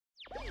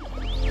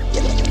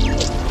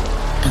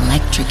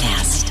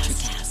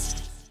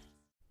NutraCast.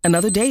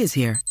 Another day is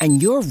here,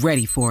 and you're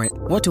ready for it.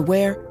 What to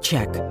wear?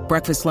 Check.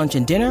 Breakfast, lunch,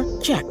 and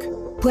dinner? Check.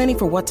 Planning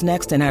for what's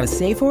next and how to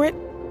save for it?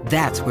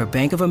 That's where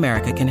Bank of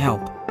America can help.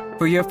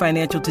 For your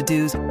financial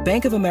to-dos,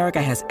 Bank of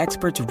America has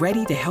experts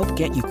ready to help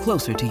get you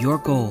closer to your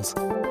goals.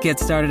 Get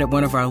started at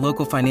one of our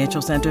local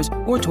financial centers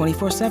or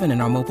 24/7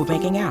 in our mobile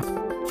banking app.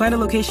 Find a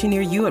location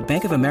near you at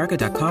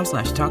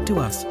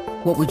bankofamerica.com/talktous.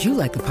 What would you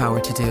like the power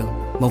to do?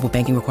 Mobile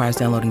banking requires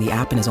downloading the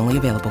app and is only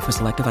available for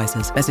select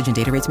devices. Message and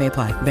data rates may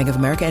apply. Bank of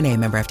America N.A.,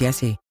 member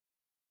FDIC.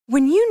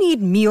 When you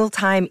need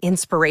mealtime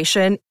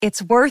inspiration,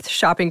 it's worth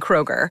shopping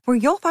Kroger, where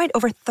you'll find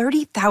over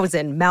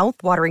 30,000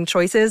 mouth-watering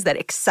choices that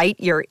excite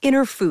your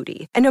inner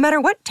foodie. And no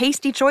matter what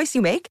tasty choice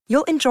you make,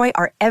 you'll enjoy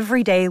our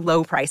everyday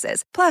low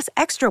prices, plus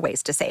extra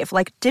ways to save,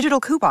 like digital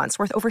coupons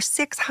worth over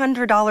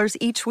 $600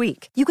 each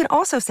week. You can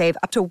also save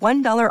up to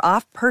 $1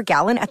 off per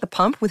gallon at the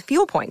pump with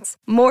fuel points.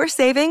 More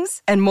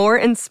savings and more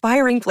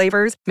inspiring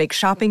flavors make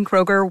shopping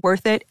Kroger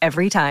worth it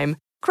every time.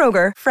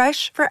 Kroger,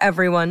 fresh for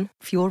everyone.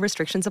 Fuel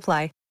restrictions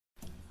apply.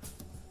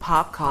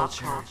 Pop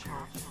culture,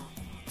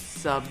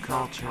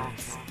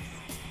 subcultures,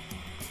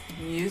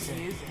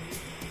 music,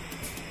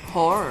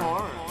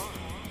 horror,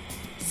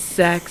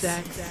 sex,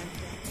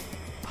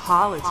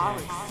 politics,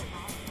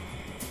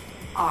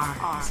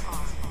 art,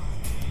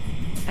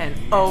 and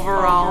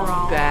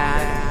overall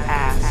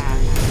badass.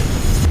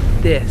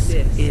 This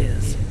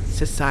is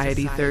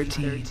Society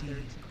 13,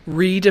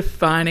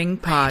 redefining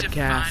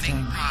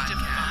podcasting.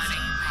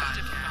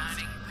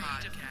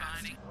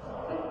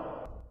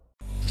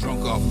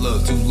 Drunk off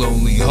love, two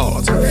lonely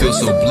hearts. Feel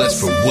so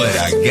blessed for what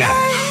I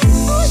got.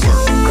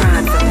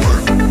 Grind for me.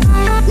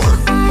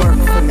 Work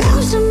for me.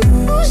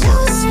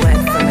 Sweat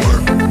for me.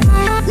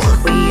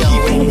 We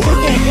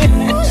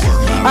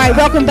All right,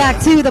 welcome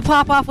back to the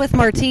Pop Off with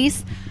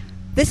Martise.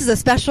 This is a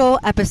special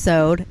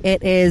episode.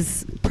 It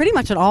is pretty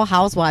much an all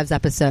Housewives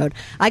episode.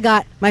 I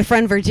got my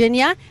friend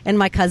Virginia and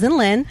my cousin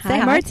Lynn. Say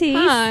hi, Martise.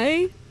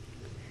 Hi.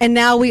 And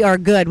now we are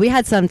good. We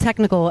had some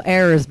technical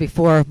errors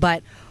before,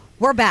 but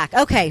we're back.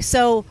 Okay,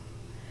 so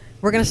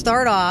we're going to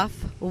start off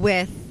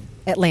with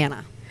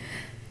Atlanta.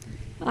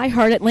 I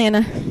heart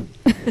Atlanta.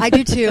 I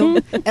do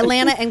too.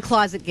 Atlanta and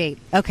Closet Gate.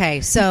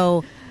 Okay,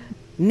 so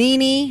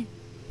Nene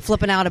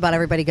flipping out about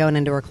everybody going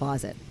into her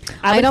closet.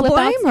 I don't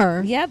blame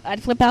her. Yep,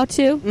 I'd flip out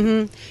too.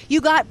 Mm-hmm.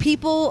 You got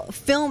people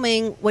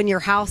filming when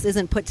your house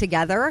isn't put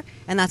together,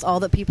 and that's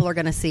all that people are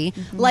going to see.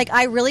 Mm-hmm. Like,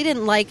 I really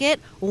didn't like it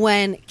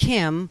when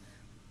Kim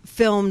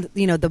filmed,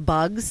 the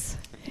bugs.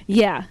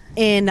 Yeah.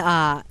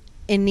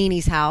 In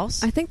Nene's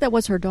house. I think that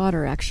was her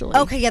daughter, actually.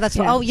 Okay, yeah, that's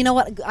right. Oh, you know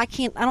what?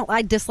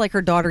 I dislike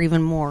her daughter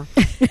even more.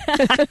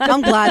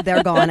 I'm glad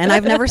they're gone, and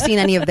I've never seen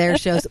any of their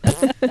shows.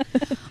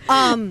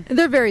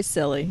 They're very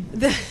silly.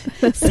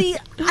 See,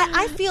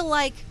 I feel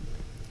like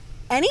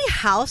any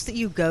house that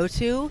you go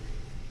to,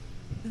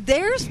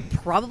 there's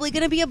probably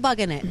going to be a bug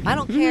in it. I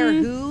don't care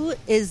who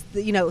is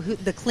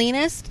the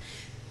cleanest.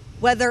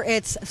 Whether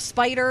it's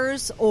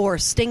spiders or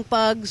stink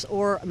bugs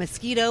or a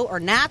mosquito or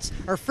gnats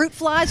or fruit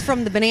flies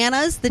from the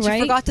bananas that you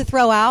forgot to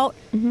throw out.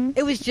 Mm-hmm.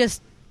 It was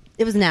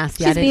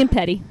nasty. She's being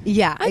petty.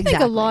 Yeah, I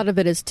think a lot of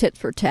it is tit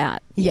for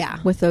tat. Yeah.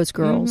 With those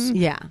girls. Mm-hmm.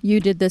 Yeah. You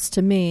did this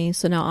to me,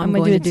 so now I'm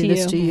going to do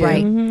this to you.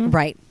 Right,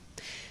 right.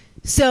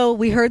 So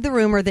we heard the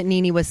rumor that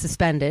Nene was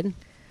suspended,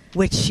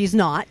 which she's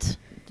not.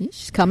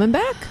 She's coming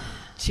back.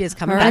 She is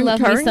coming back. I love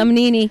me some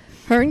Nene.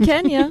 Her and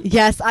Kenya.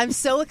 Yes, I'm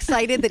so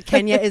excited that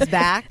Kenya is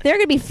back. They're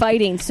going to be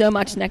fighting so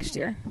much next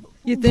year.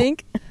 You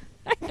think?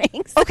 I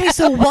think so. Okay,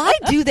 so why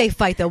do they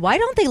fight, though? Why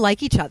don't they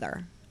like each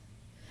other?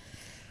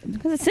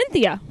 Because of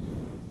Cynthia.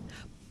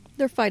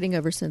 They're fighting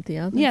over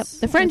Cynthia. Yep,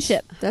 the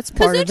friendship. That's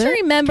part of it. Because don't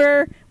you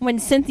remember when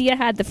Cynthia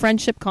had the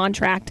friendship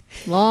contract?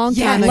 Long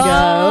time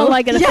ago.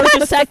 Like in the first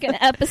or second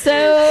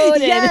episode.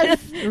 Yes.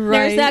 And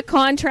there's that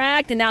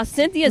contract, and now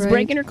Cynthia's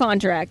breaking her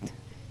contract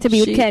to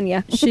be with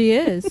Kenya. She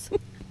is.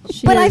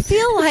 I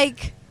feel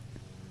like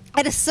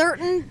at a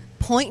certain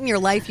point in your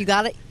life, you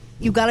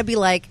gotta be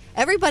like,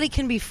 everybody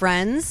can be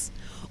friends.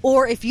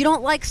 Or if you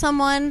don't like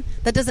someone,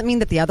 that doesn't mean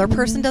that the other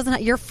person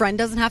doesn't. Your friend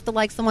doesn't have to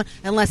like someone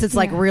unless it's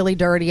like really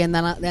dirty, and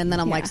then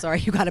I'm like,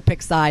 sorry, you got to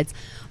pick sides.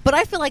 But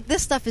I feel like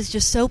this stuff is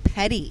just so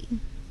petty.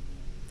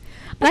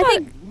 Go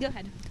ahead.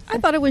 I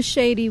thought it was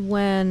shady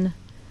when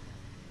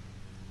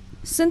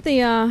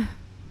Cynthia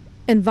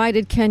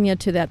invited Kenya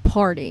to that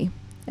party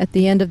at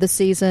the end of the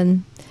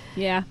season.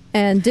 Yeah.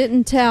 And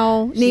didn't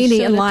tell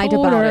Nene and lied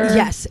about it.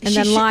 Yes. And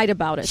then lied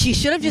about it. She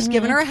should have just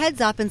given her a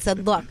heads up and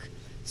said, look,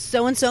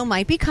 so-and-so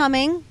might be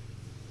coming.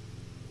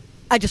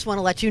 I just want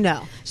to let you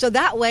know. So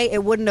that way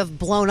it wouldn't have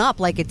blown up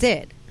like it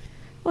did.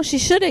 Well, she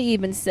should have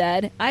even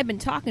said, I've been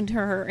talking to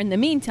her in the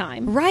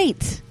meantime.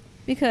 Right.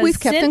 Because we've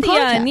kept in Cynthia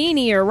contact. and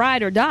Nene are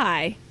ride or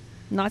die.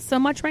 Not so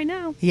much right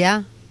now.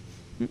 Yeah.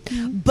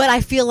 But I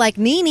feel like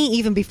Nene,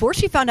 even before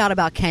she found out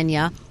about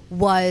Kenya,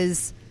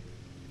 was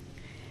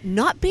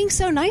not being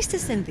so nice to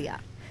Cynthia.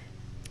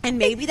 And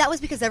maybe that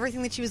was because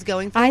everything that she was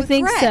going through with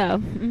think Greg. so.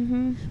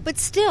 Mm-hmm. But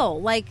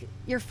still, like,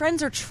 your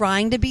friends are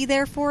trying to be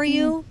there for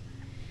you.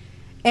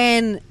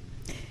 And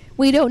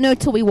We don't know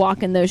till we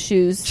walk in those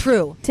shoes.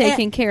 True.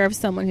 Taking care of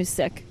someone who's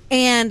sick.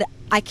 And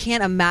I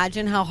can't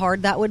imagine how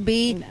hard that would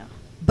be. No.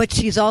 But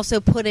she's also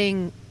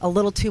putting a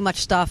little too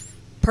much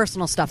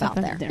personal stuff out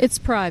there. It's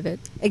private.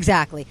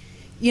 Exactly.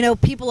 You know,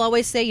 people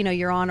always say, you know,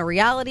 you're on a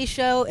reality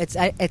show. It's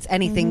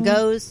anything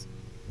goes.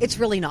 It's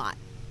really not.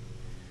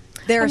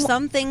 There are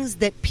some things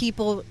that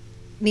people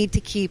need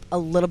to keep a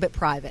little bit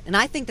private. And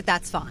I think that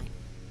that's fine.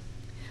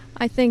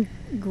 I think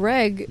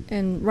Greg,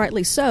 and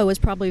rightly so, is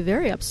probably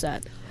very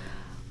upset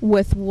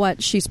with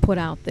what she's put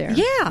out there.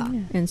 Yeah.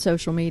 In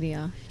social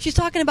media. She's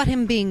talking about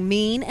him being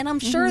mean, and I'm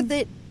sure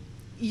that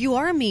you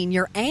are mean.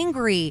 You're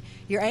angry.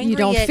 You're angry. You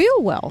don't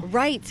feel well.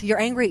 Right. You're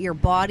angry at your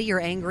body.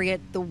 You're angry at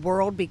the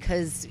world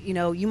because, you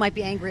know, you might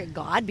be angry at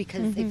God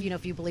because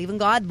if you believe in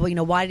God, well, you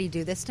know, why did he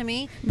do this to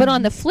me? But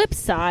on the flip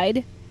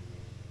side,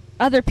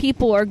 other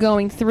people are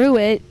going through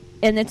it,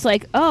 and it's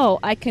like, oh,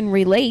 I can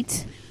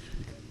relate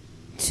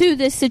to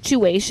this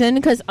situation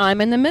because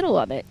I'm in the middle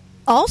of it.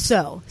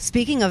 Also,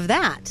 speaking of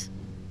that,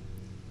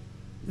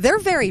 they're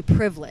very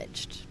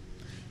privileged.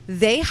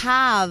 They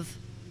have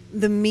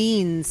the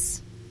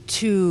means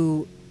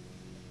to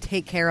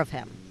take care of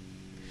him.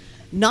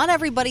 Not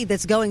everybody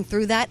that's going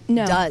through that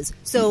does.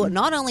 So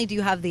not only do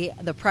you have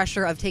the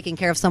pressure of taking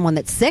care of someone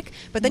that's sick,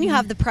 but then you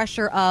have the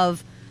pressure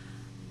of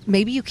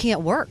maybe you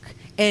can't work.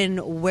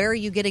 And where are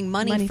you getting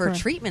money for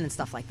treatment and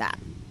stuff like that?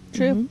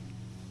 True.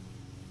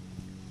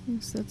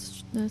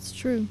 Yes, that's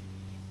true.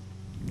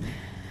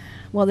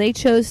 Well, Nene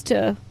chose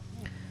to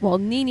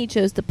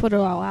put it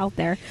all out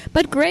there.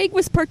 But Greg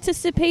was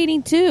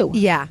participating too.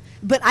 Yeah.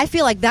 But I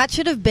feel like that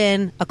should have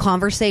been a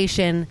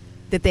conversation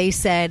that they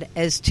said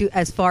as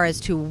far as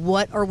to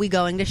what are we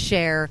going to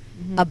share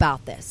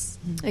about this.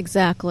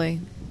 Exactly.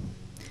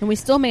 And we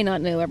still may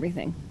not know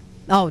everything.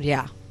 Oh,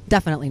 yeah.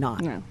 Definitely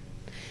not. No.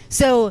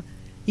 So,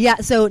 yeah,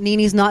 so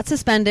Nene's not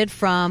suspended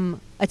from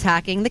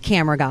attacking the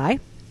camera guy.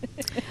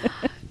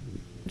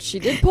 She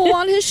did pull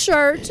on his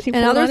shirt, and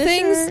pulled on his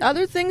shirt.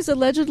 Other things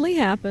allegedly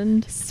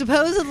happened.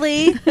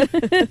 Supposedly,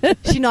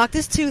 she knocked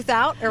his tooth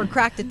out or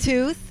cracked a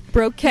tooth.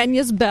 Broke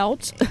Kenya's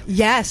belt.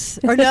 Yes.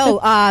 Or no,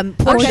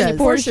 Portia's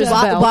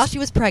belt. while she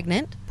was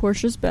pregnant.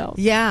 Portia's belt.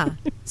 Yeah.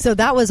 So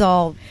that was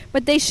all.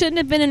 But they shouldn't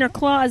have been in her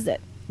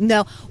closet.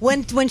 No.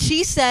 When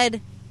she said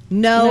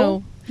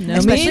no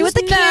especially means with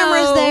the no.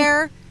 cameras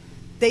there,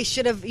 they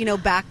should have,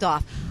 backed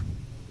off.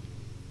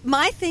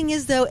 My thing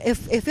is, though,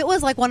 if it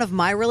was like one of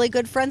my really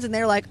good friends and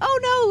they're like, oh,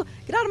 no,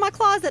 get out of my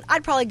closet,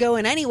 I'd probably go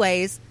in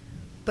anyways.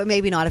 But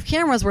maybe not if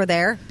cameras were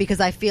there,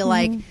 because I feel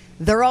like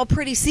they're all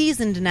pretty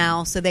seasoned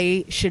now, so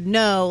they should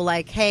know,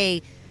 like,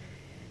 hey,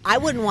 I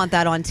wouldn't want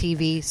that on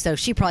TV, so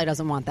she probably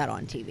doesn't want that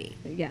on TV.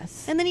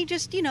 Yes. And then you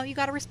just, you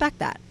got to respect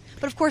that.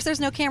 But, of course, there's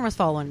no cameras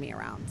following me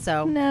around,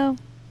 so. No.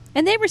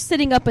 And they were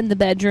sitting up in the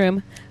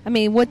bedroom. I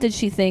mean, what did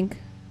she think?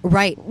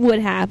 Right. Would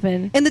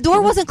happen. And the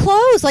door wasn't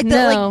closed.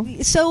 No.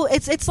 So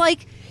it's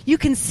like you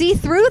can see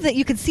through that.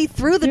 You can see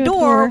through the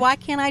door. Why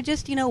can't I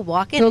just,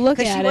 walk in? Go look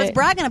Because at she was it.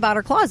 bragging about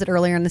her closet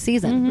earlier in the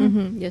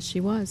season. Yes, she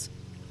was.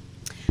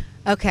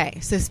 Okay,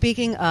 so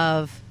speaking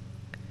of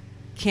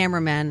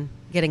cameramen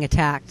getting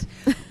attacked,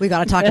 we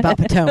got to talk about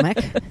Potomac.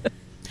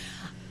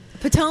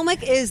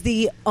 Potomac is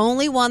the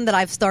only one that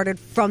I've started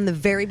from the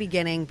very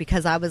beginning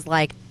because I was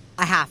like,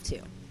 I have to.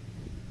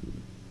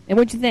 And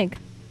what'd you think?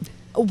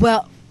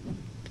 Well,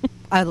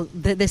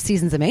 this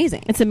season's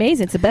amazing. It's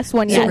amazing. It's the best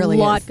one yet. It really a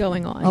lot is.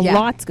 going on. A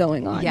lot's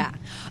going on. Yeah.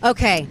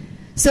 Okay.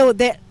 So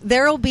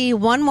there will be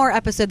one more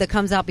episode that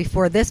comes out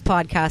before this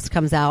podcast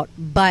comes out,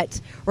 but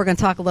we're going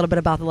to talk a little bit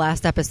about the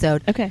last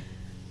episode. Okay.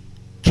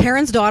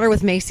 Karen's daughter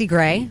with Macy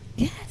Gray.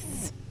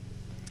 Yes.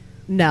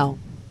 No.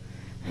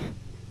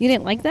 You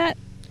didn't like that?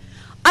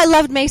 I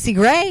loved Macy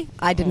Gray.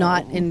 I did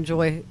not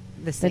enjoy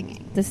the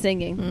singing. The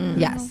singing.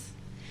 Yes.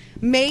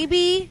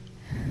 Maybe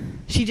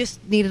she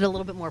just needed a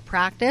little bit more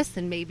practice,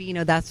 and maybe,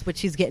 that's what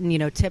she's getting,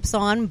 tips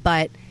on,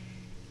 but...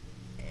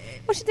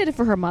 Well, she did it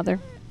for her mother.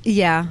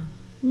 Yeah.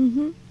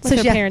 Mm-hmm. So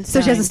she has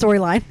a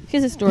storyline. She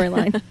has a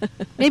storyline.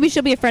 Maybe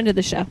she'll be a friend of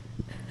the show.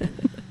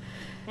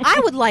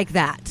 I would like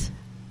that.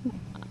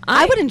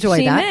 I would enjoy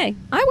she that. May.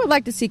 I would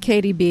like to see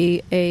Katie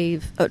be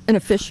an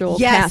official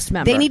cast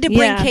member. They need to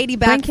bring Katie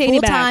back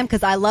full time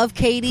because I love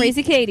Katie.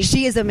 Crazy Katie.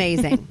 She is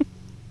amazing.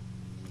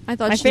 I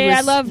thought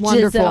I love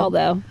wonderful. Giselle,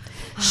 though.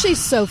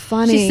 She's so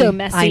funny. She's so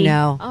messy. I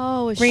know.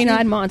 Oh,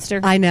 Green-eyed monster.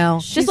 I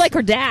know. Just like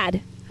her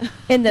dad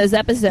in those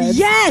episodes.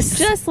 Yes!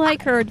 Just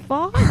like her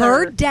father.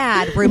 Her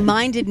dad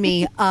reminded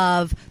me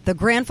of the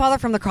grandfather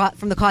from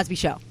the Cosby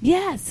Show.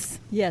 Yes.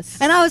 Yes.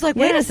 And I was like,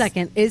 wait a Yes.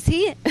 second, is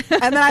he? And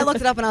then I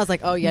looked it up and I was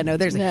like, oh, yeah, no,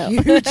 there's a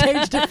huge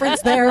age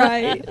difference there.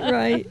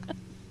 Right.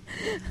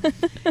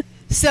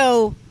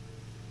 So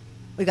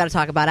we got to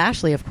talk about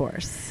Ashley, of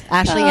course.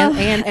 Ashley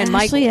and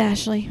Michael.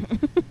 Ashley.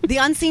 The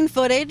unseen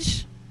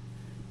footage,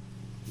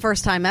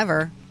 first time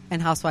ever in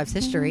Housewives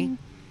history.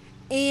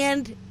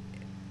 And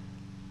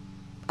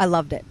I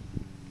loved it.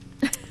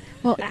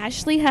 Well,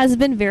 Ashley has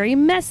been very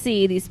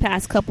messy these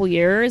past couple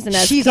years, and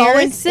as She's Karen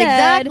always- said,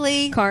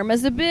 exactly.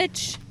 karma's a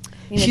bitch.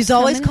 She's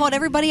always called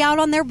everybody out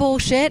on their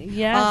bullshit.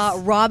 Yes.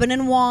 Robin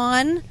and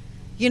Juan,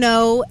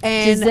 and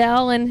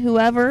Giselle and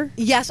whoever.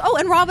 Yes. Oh,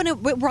 and Robin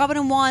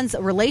and Juan's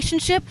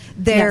relationship,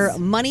 their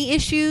money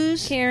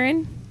issues.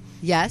 Karen.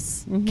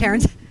 Yes.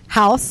 Karen's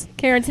house.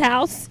 Karen's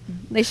house.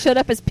 They showed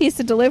up as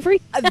pizza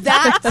delivery.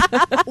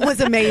 That was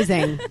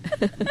amazing.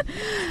 Who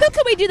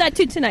can we do that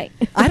to tonight?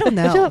 I don't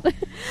know.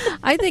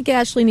 I think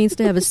Ashley needs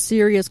to have a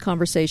serious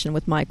conversation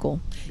with Michael.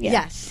 Yeah.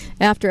 Yes.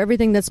 After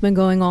everything that's been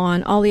going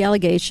on, all the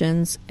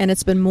allegations, and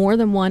it's been more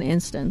than one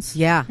instance.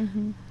 Yeah.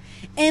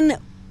 And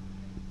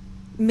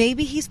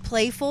maybe he's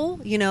playful.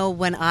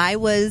 When I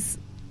was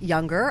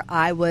younger,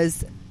 I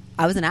was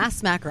an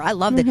ass smacker. I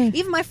loved it.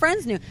 Even my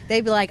friends knew.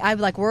 I'd be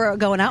like, we're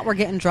going out, we're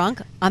getting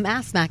drunk. I'm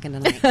ass smacking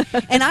tonight.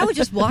 And I would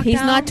just walk He's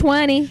down. not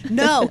 20.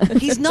 No,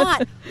 he's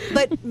not.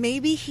 But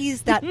maybe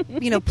he's that,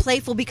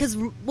 playful. Because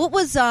what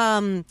was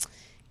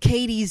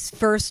Katie's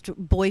first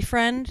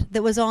boyfriend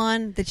that was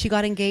on, that she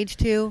got engaged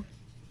to?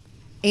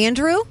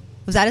 Andrew?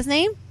 Was that his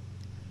name?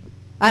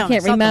 I don't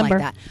can't know, something remember.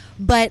 like that.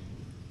 But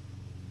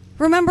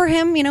remember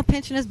him,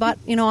 pinching his butt,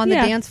 on the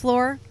Yeah. dance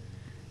floor?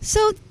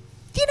 So,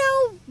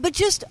 but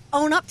just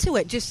own up to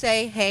it. Just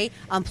say, hey,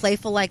 I'm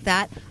playful like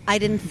that. I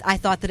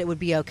thought that it would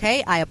be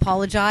okay. I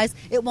apologize.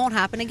 It won't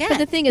happen again. But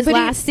the thing is,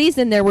 last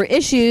season there were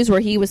issues where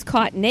he was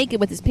caught naked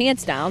with his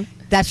pants down.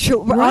 That's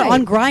true. Right.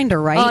 On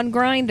Grindr, right? On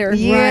Grindr.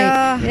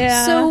 Yeah. Right.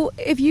 Yeah. So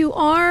if you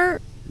are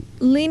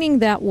leaning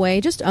that way,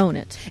 just own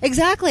it.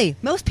 Exactly.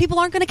 Most people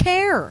aren't going to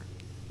care.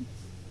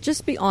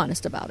 Just be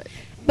honest about it.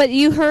 But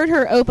you heard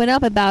her open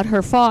up about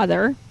her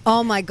father.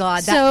 Oh, my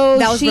God. So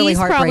that was she's really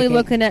probably heartbreaking.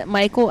 looking at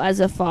Michael as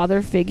a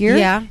father figure.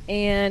 Yeah.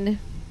 And,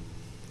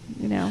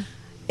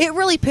 It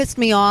really pissed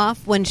me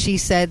off when she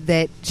said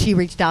that she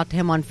reached out to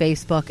him on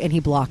Facebook and he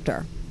blocked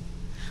her.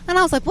 And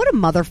I was like, what a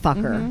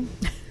motherfucker.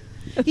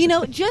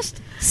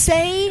 Just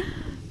say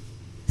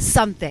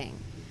something.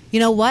 You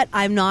know what?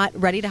 I'm not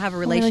ready to have a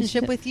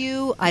relationship with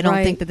you. I don't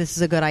Right. think that this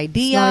is a good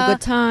idea. It's not a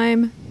good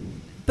time.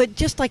 But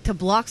just to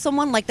block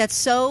someone, that's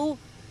so...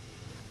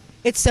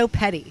 It's so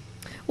petty.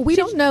 We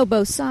don't know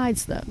both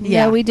sides, though.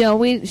 Yeah. we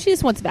don't. She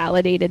just wants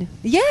validated.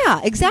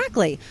 Yeah,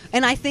 exactly.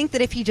 And I think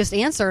that if he just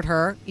answered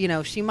her,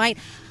 she might...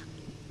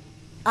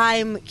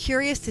 I'm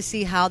curious to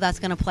see how that's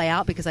going to play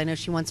out because I know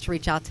she wants to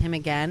reach out to him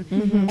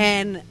again.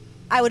 And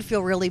I would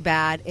feel really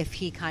bad if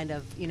he kind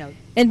of,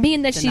 And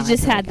being that she denies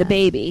just it had the again.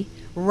 baby.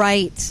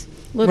 Right.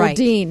 Little right.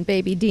 Dean,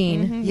 baby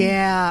Dean.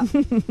 Yeah.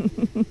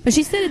 But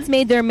she said it's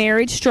made their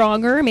marriage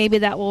stronger. Maybe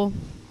that will...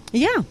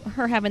 Yeah.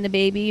 Her having the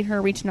baby,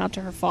 her reaching out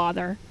to her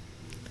father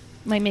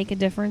might make a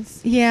difference.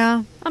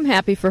 Yeah. I'm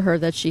happy for her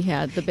that she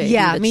had the baby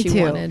Yeah, that me she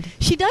too. wanted.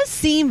 She does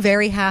seem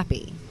very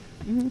happy.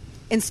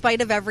 In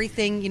spite of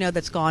everything,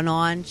 that's gone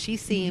on, she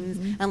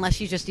seems, unless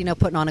she's just,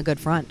 putting on a good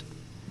front.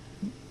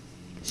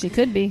 She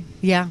could be.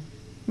 Yeah.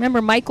 Remember,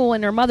 Michael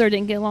and her mother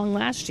didn't get along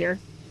last year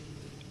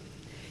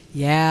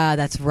Yeah,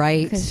 that's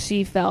right. because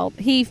he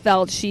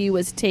felt she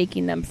was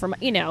taking them from,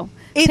 It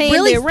paying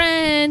really- their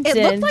rent. It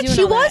and looked like doing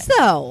she all was, that.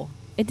 though.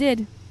 It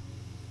did.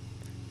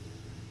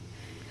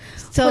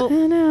 So,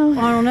 I know.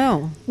 I don't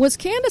know. Was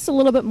Candace a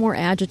little bit more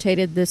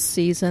agitated this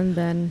season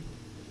than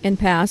in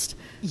past?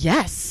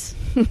 Yes.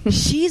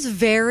 She's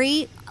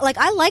very...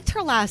 I liked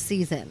her last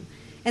season.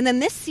 And then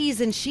this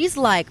season, she's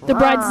like... The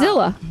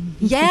Bridezilla.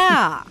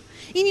 Yeah.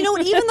 And you know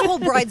what? Even the whole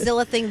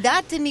Bridezilla thing,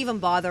 that didn't even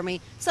bother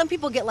me. Some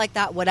people get like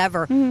that,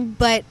 whatever.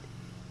 But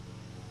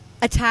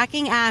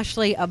attacking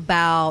Ashley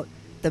about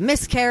the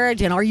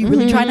miscarriage and are you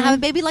really trying to have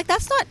a baby?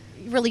 That's not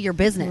really your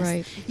business.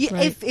 Right.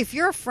 Right. If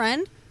you're a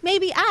friend,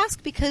 maybe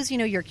ask because,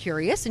 you're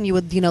curious and you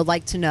would,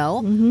 like to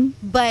know.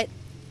 But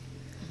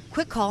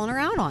quit calling her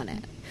out on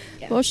it.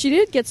 Well, she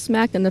did get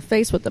smacked in the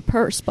face with the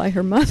purse by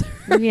her mother.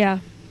 Yeah.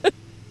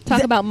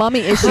 Talk about mommy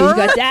issues. You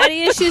got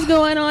daddy issues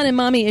going on and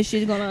mommy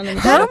issues going on.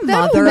 Her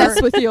mother...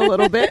 mess with you a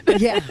little bit.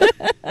 Yeah.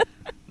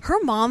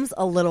 Her mom's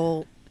a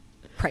little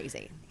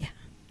crazy. Yeah.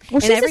 Well,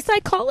 she's a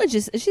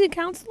psychologist. Is she a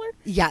counselor?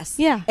 Yes.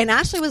 Yeah. And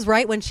Ashley was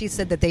right when she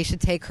said that they should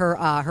take her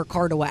her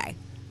card away.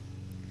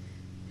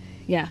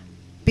 Yeah.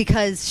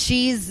 Because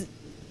she's...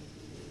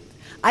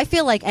 I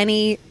feel like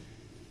any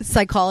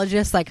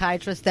psychologist,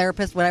 psychiatrist,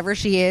 therapist, whatever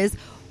she is,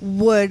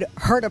 would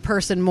hurt a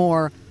person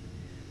more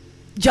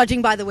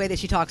judging by the way that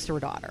she talks to her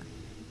daughter.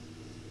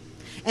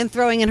 And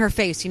throwing in her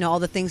face, all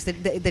the things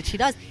that she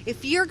does.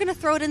 If you're going to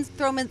throw it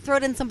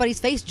in somebody's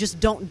face, just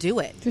don't do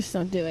it. Just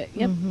don't do it.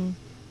 Yep.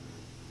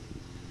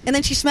 And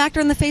then she smacked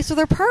her in the face with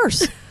her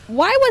purse.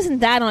 Why wasn't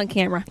that on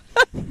camera?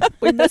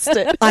 We missed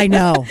it. I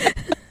know.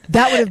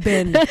 That would have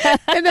been...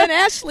 And then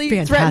Ashley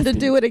threatened to Fantastic.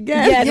 do it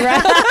again. Yeah,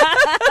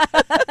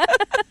 right.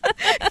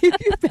 You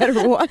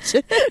better watch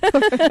it.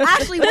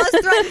 Ashley was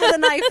threatened with a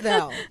knife,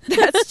 though.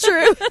 That's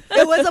true.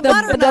 It was a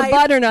butter knife.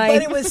 butter knife.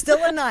 But it was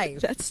still a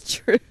knife. That's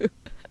true.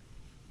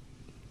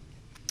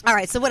 All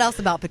right, so what else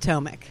about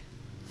Potomac?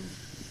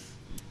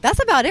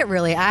 That's about it,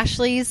 really.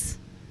 Ashley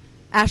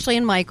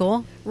and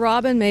Michael.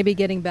 Robin maybe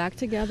getting back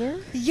together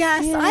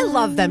Yes, I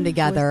love them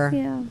together.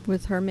 Yeah.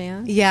 with her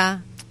man. Yeah,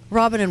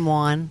 Robin and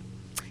Juan,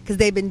 because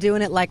they've been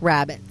doing it like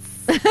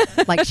rabbits.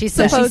 like she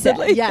said.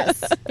 Supposedly.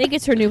 Yes. I think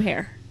it's her new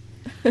hair.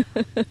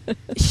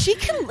 She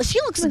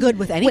looks good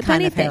with any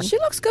kind of hair. She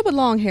looks good with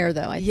long hair,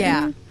 though, I think.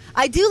 Yeah.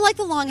 I do like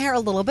the long hair a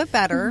little bit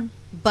better,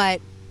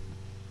 but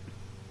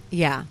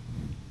yeah.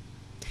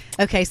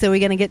 Okay, so we're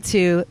going to get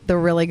to the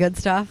really good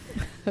stuff.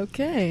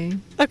 Okay,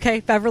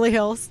 Beverly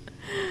Hills.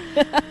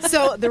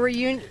 So the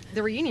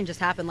reunion just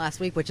happened last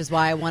week, which is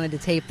why I wanted to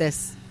tape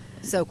this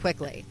so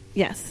quickly.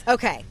 Yes.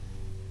 Okay.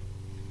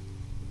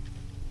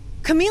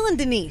 Camille and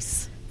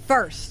Denise,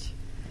 first.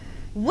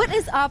 What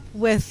is up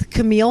with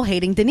Camille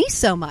hating Denise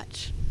so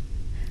much?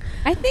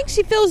 I think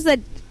she feels that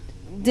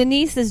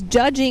Denise is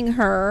judging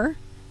her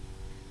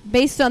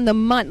based on the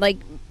money. Like,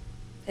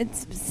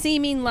 it's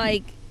seeming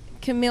like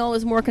Camille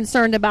is more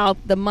concerned about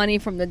the money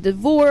from the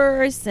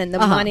divorce and the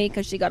money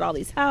because she got all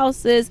these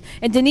houses.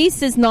 And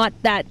Denise is not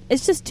that.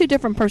 It's just two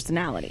different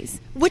personalities.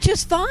 Which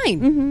is fine.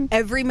 Mm-hmm.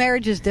 Every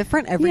marriage is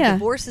different. Every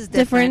divorce is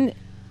different.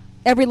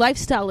 Every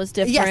lifestyle is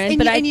different. Yes,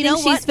 but I you think know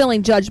she's what?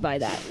 feeling judged by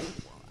that.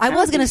 I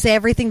was going to say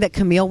everything that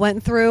Camille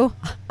went through,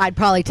 I'd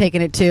probably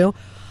taken it too.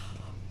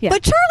 Yeah.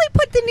 But Charlie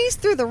put Denise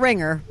through the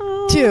ringer,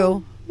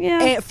 too.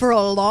 Yeah. For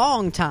a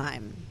long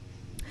time.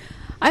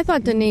 I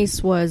thought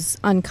Denise was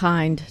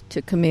unkind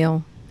to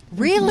Camille.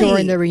 Really?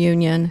 During the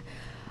reunion.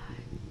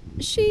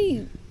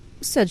 She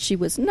said she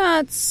was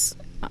nuts.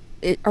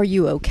 Are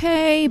you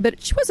okay?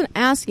 But she wasn't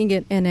asking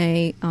it in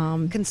a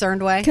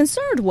Concerned way?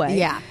 concerned way.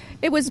 Yeah.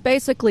 It was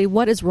basically,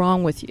 what is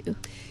wrong with you?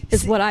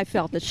 Is what I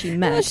felt that she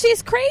meant. Well,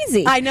 she's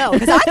crazy. I know,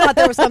 because I thought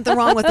there was something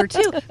wrong with her,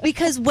 too.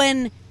 Because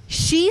when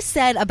she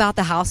said about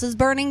the houses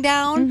burning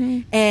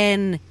down,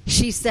 and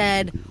she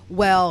said,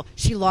 well,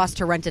 she lost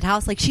her rented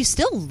house, like, she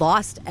still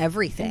lost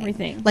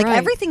everything. Like, Right.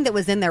 everything that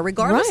was in there,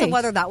 regardless of Right.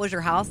 whether that was your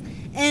house.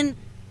 And,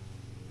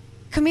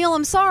 Camille,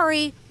 I'm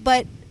sorry,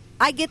 but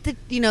I get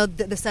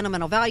the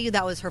sentimental value.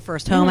 That was her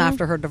first home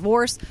after her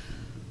divorce.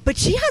 But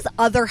she has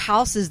other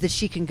houses that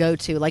she can go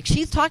to. Like,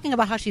 she's talking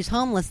about how she's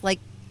homeless. Like,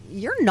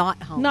 you're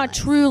not homeless. Not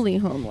truly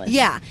homeless.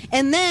 Yeah.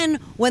 And then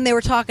when they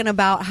were talking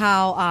about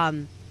how,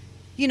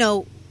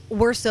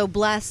 we're so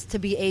blessed to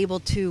be able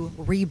to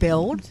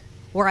rebuild,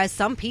 whereas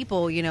some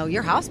people,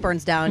 your house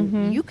burns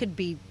down, you could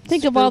be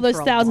Think of all screwed those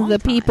for a thousands long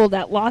of time. people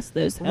that lost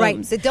those homes.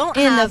 Right. That don't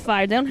in have the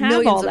fire. They don't have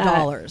millions all of that.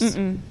 dollars.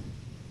 Mm-mm.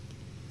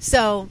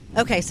 So,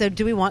 okay. So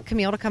do we want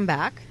Camille to come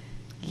back?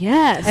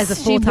 Yes. As a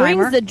she full-timer?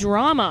 brings the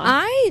drama.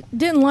 I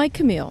didn't like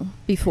Camille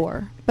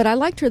before, but I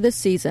liked her this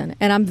season,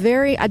 and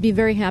I'd be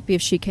very happy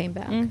if she came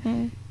back.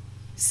 Mm-hmm.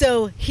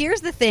 So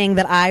here's the thing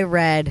that I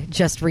read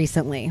just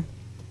recently.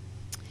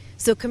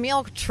 So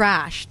Camille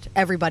trashed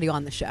everybody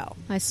on the show.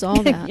 I saw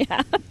that.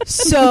 yeah.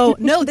 So,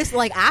 no, this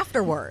like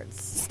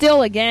afterwards.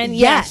 Still again.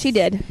 Yes. Yes, she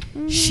did.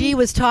 She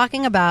was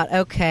talking about,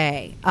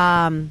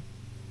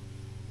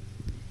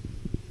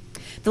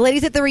 the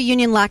ladies at the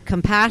reunion lacked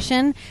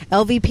compassion.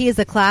 LVP is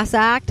a class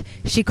act.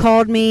 She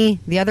called me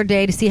the other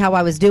day to see how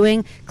I was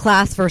doing.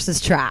 Class versus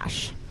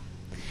trash.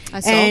 I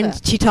saw And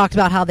that. she talked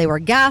about how they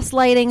were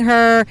gaslighting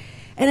her.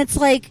 And it's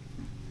like,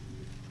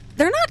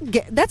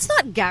 that's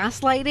not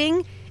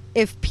gaslighting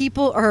if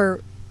people are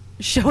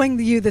showing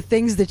you the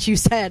things that you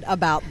said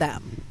about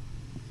them.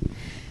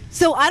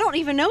 So I don't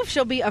even know if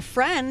she'll be a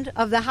friend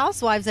of the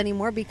Housewives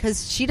anymore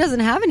because she doesn't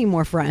have any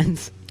more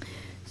friends.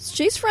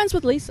 She's friends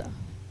with Lisa.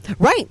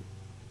 Right.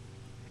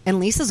 And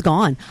Lisa's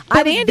gone.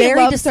 But Andy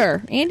loves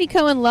her. Andy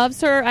Cohen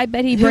loves her. I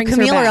bet he brings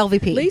Camille her back. or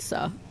LVP?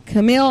 Lisa.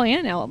 Camille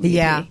and LVP.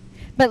 Yeah.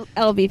 But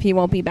LVP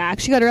won't be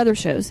back. She got her other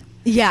shows.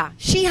 Yeah.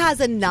 She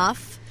has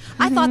enough.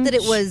 I thought that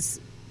it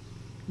was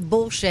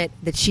bullshit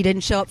that she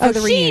didn't show up for the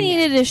she reunion.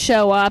 needed to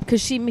show up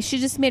because she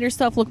just made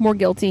herself look more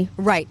guilty.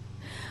 Right.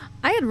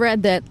 I had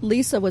read that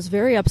Lisa was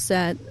very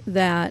upset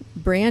that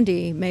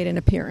Brandy made an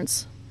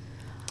appearance.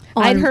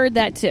 I'd heard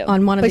that too.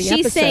 On one of but the she's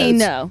episodes. saying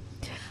no.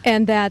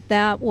 And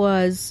that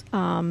was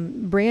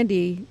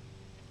Brandy.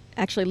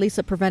 Actually,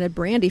 Lisa prevented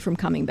Brandy from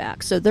coming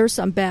back. So there's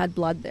some bad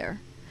blood there.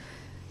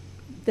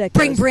 That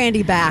Bring goes-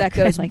 Brandy back. That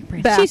goes like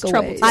Brandy. back She's a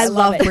trouble ways. too. I love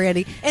love it.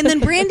 Brandy. And then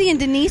Brandy and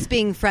Denise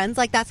being friends,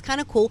 like, that's kind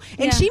of cool.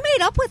 And Yeah. she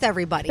made up with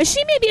everybody. But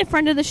she may be a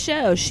friend of the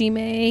show. She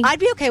may. I'd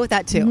be okay with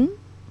that, too. Mhm.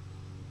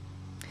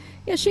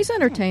 Yeah, she's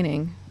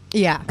entertaining.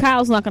 Yeah.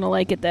 Kyle's not going to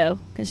like it though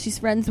because she's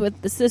friends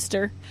with the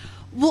sister.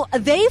 Well,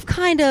 they've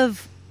kind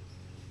of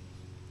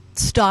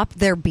stopped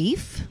their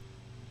beef.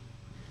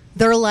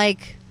 They're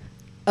like,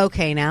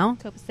 okay now.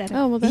 Copacetic.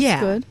 Oh, well, that's yeah.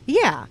 good.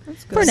 Yeah.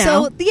 That's good. For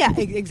now. So, yeah,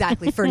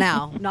 exactly. For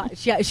now.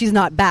 She's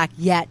not back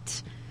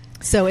yet.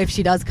 So if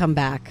she does come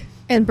back.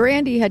 And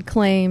Brandy had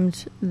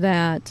claimed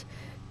that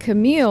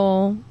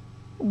Camille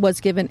was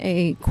given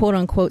a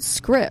quote-unquote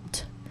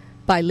script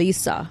by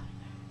Lisa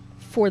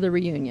for the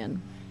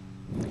reunion.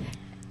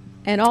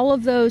 And all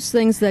of those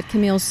things that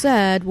Camille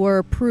said were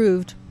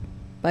approved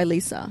by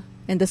Lisa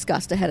and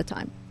discussed ahead of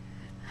time.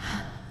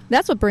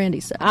 That's what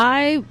Brandy said.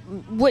 I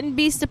wouldn't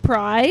be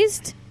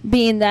surprised,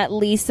 being that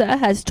Lisa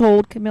has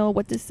told Camille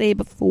what to say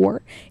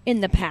before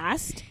in the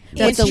past. And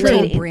That's she a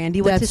told lady.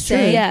 Brandy what to That's say.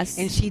 true. Yes.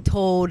 And she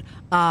told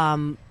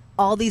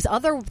all these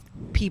other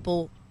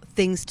people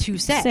things to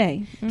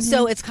say.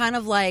 So it's kind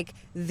of like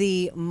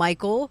the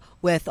Michael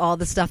with all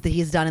the stuff that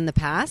he's done in the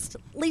past.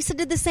 Lisa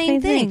did the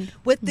same thing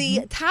with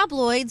the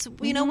tabloids,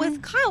 you know,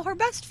 with Kyle, her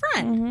best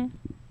friend,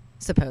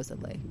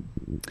 supposedly.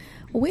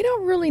 Well, we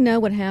don't really know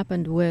what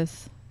happened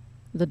with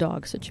the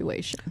dog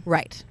situation.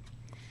 Right.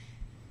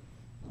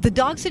 The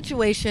dog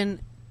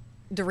situation,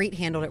 Dorit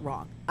handled it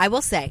wrong. I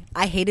will say,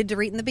 I hated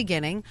Dorit in the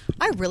beginning.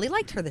 I really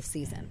liked her this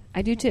season.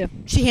 I do too.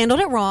 She handled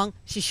it wrong.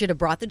 She should have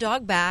brought the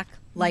dog back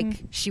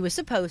like she was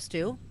supposed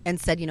to and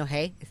said, you know,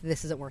 hey, if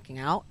this isn't working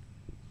out,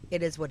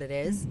 it is what it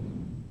is.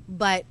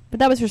 But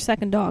that was her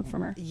second dog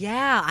from her.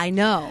 Yeah, I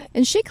know.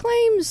 And she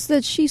claims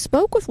that she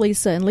spoke with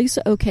Lisa and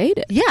Lisa okayed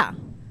it. Yeah.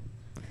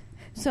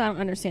 So I don't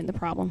understand the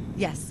problem.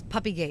 Yes,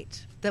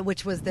 Puppygate,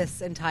 which was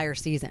this entire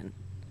season.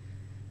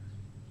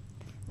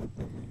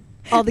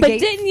 But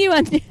didn't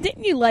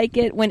you like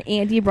it when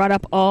Andy brought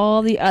up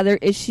all the other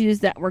issues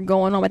that were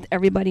going on with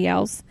everybody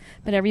else,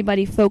 but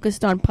everybody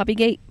focused on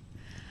Puppygate?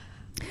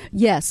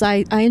 Yes,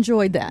 I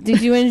enjoyed that.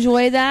 Did you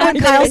enjoy that?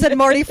 When Kyle said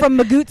Marty from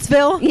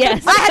Magootsville?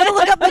 Yes. I had to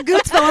look up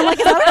Magootsville. I'm like,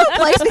 is that a real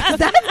place? Because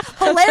that's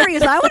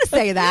hilarious. I want to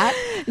say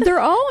that. They're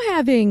all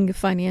having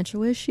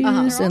financial issues They're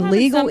all and having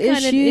legal some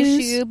issues. kind of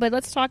issue, but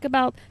let's talk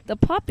about the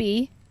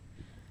puppy.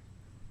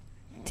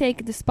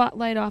 Take the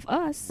spotlight off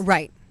us.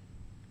 Right.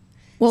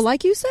 Well,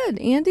 like you said,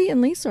 Andy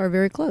and Lisa are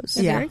very close.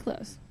 They're very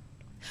close.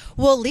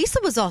 Well, Lisa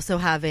was also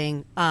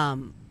having,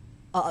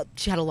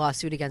 she had a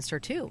lawsuit against her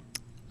too.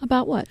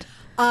 About what?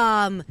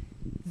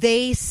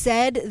 They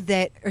said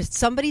that, or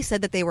somebody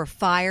said that they were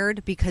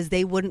fired because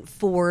they wouldn't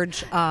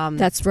forge.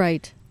 That's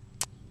right.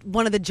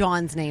 One of the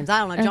John's names. I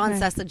don't know. John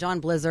Sessa, John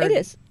Blizzard. It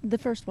is. The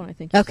first one, I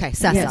think. Okay,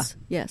 Sessa.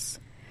 Yes.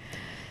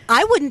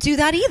 I wouldn't do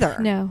that either.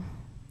 No.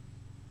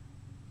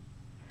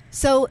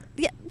 So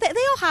yeah, they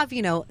all have,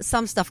 you know,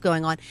 some stuff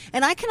going on.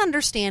 And I can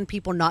understand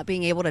people not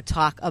being able to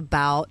talk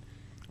about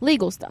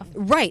legal stuff.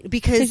 Right,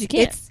 because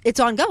it's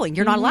ongoing.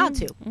 You're not allowed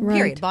to. Right.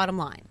 Period. Bottom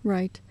line.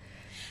 Right.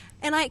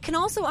 And I can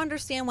also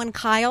understand when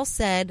Kyle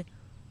said,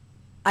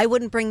 I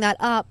wouldn't bring that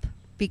up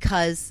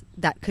because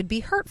that could be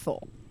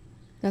hurtful.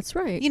 That's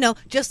right. You know,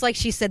 just like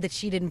she said that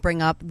she didn't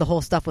bring up the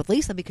whole stuff with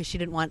Lisa because she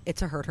didn't want it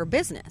to hurt her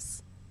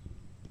business.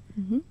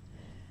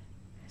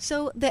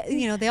 So,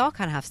 you know, they all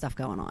kind of have stuff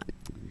going on.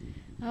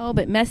 Oh,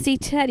 but Messy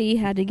Teddy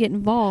had to get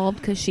involved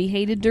because she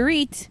hated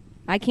Dorit.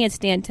 I can't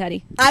stand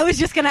Teddy. I was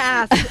just going to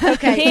ask.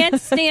 Okay.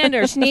 Can't stand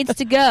her. She needs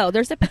to go.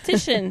 There's a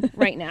petition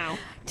right now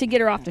to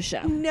get her off the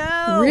show.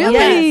 No.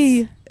 Really?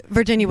 Yes.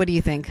 Virginia, what do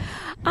you think?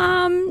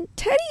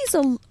 Teddy's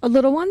a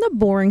little on the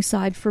boring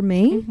side for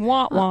me.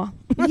 Wah, wah.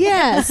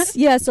 Yes,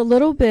 a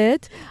little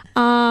bit.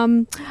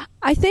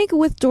 I think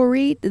with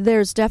Dorit,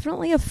 there's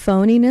definitely a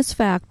phoniness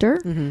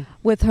factor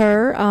with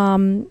her.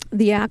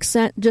 The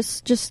accent,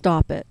 just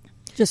stop it.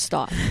 Just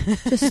stop.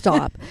 Just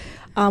stop.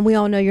 We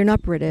all know you're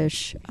not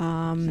British. She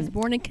was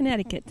born in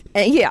Connecticut.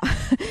 Yeah.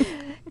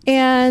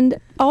 And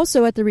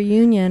also at the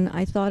reunion,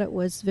 I thought it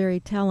was very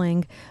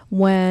telling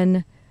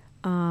when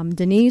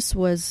Denise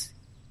was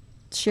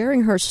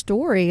sharing her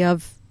story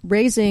of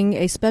raising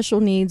a special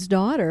needs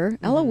daughter,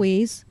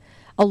 Eloise,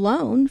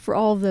 alone for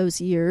all of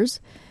those years,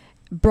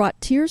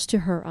 brought tears to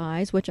her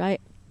eyes, which I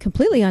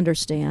completely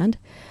understand.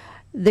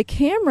 The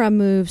camera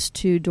moves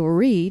to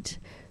Dorit,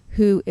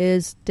 who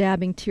is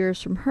dabbing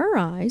tears from her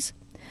eyes,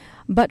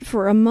 but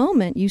for a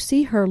moment you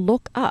see her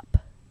look up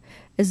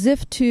as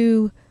if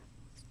to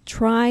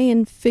try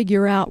and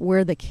figure out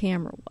where the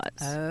camera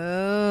was.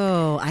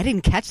 Oh, I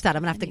didn't catch that.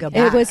 I'm going to have to go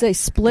back. It was a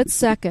split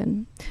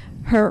second.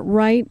 Her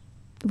right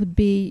would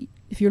be,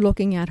 if you're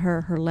looking at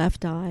her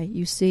left eye,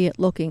 you see it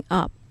looking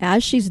up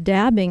as she's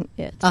dabbing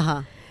it.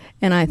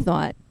 And I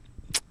thought,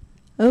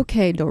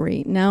 okay,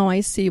 Dorit, now I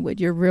see what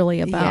you're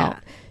really about. Yeah.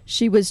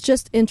 She was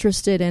just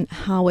interested in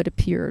how it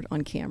appeared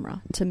on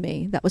camera to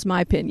me. That was my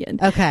opinion.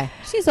 Okay.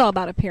 She's all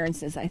about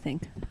appearances, I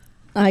think.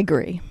 I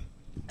agree.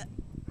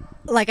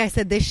 Like I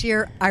said, this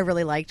year, I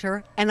really liked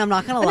her. And I'm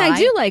not going to lie. And I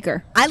do like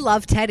her. I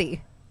love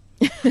Teddy.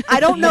 I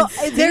don't know.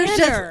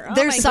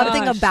 There's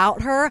something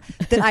about her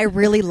that I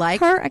really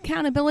like. Her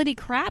accountability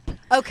crap.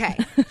 Okay.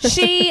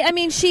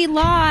 She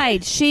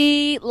lied.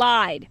 She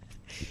lied.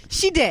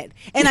 She did.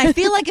 And I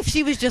feel like if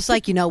she was just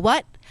like, you know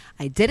what?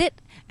 I did it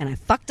and I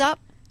fucked up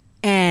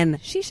and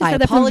she should have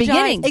said that from the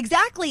beginning.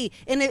 Exactly.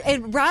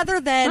 And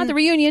rather than not the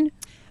reunion.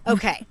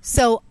 Okay.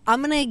 So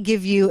I'm going to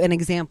give you an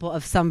example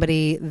of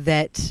somebody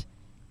that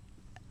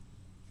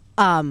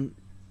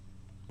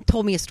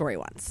told me a story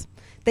once.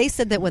 They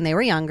said that when they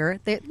were younger,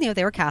 they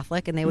were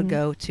Catholic and they would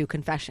go to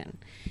confession,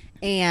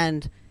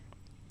 and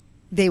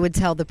they would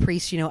tell the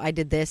priest, I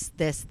did this,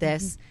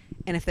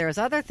 and if there was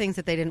other things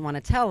that they didn't want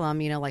to tell them,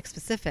 like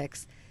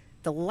specifics,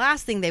 the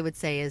last thing they would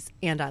say is,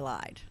 "And I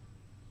lied."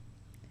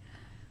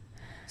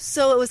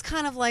 So it was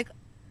kind of like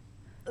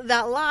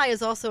that lie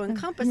is also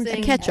encompassing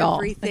a catch-all.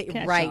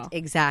 Everything, right?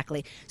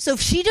 Exactly. So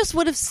if she just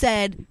would have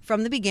said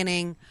from the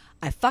beginning,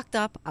 "I fucked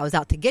up. I was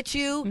out to get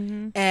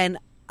you, and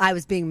I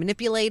was being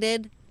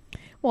manipulated."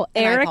 Well,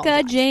 And I Erica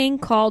apologize. Jane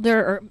called her,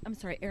 or I'm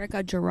sorry,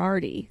 Erica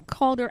Girardi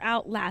called her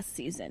out last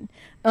season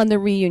on the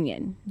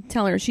reunion,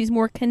 telling her she's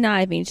more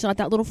conniving. She's not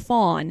that little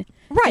fawn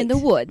Right. in the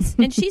woods,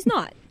 and she's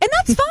not. And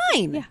that's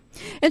fine. Yeah.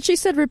 And she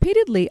said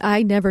repeatedly,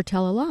 I never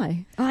tell a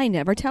lie. I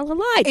never tell a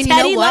lie. And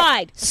Teddy you know what?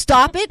 lied.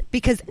 Stop it,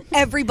 because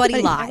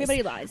everybody lies.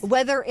 Everybody lies.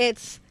 Whether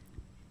it's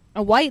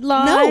A white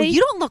lie. no,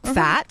 you don't look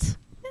fat,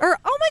 or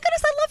oh my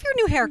goodness, I love your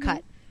new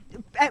haircut.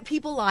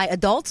 People lie.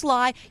 Adults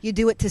lie. You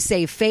do it to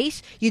save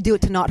face. You do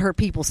it to not hurt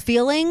people's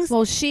feelings.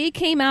 Well, she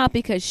came out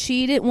because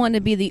she didn't want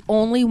to be the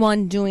only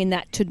one doing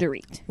that to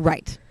Dorit.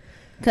 Right.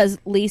 Because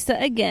Lisa,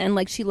 again,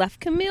 like she left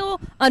Camille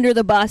under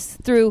the bus,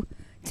 threw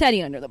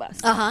Teddy under the bus.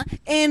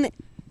 And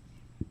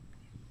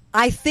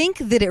I think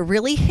that it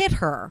really hit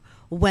her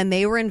when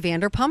they were in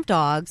Vanderpump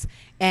Dogs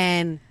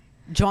and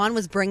John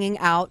was bringing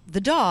out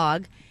the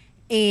dog,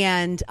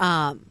 and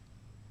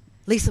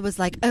Lisa was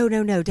like, "Oh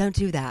no, don't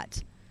do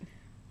that."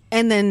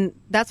 And then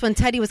that's when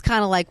Teddy was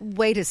kind of like,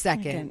 "Wait a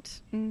second.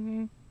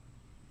 Mm-hmm.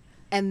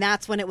 And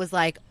that's when it was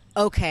like,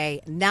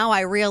 "Okay, now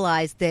I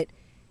realize that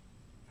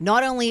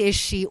not only is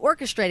she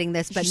orchestrating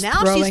this, but She's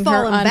now throwing she's her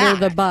falling under back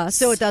the bus.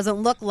 so it doesn't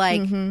look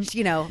like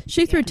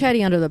She threw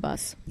Teddy under the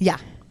bus, yeah,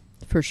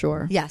 for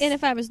sure. yes, And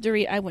if I was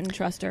Dorit, I wouldn't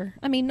trust her.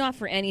 I mean, not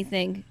for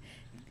anything.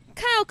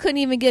 Kyle couldn't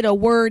even get a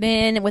word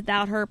in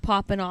without her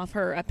popping off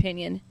her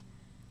opinion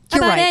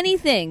You're about right.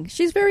 anything.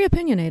 She's very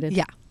opinionated.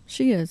 Yeah.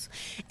 She is.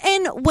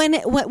 And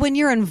when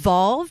you're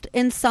involved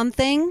in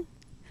something,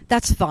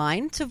 that's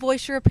fine to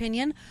voice your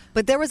opinion.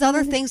 But there was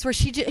other things where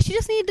she just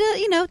needed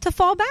to to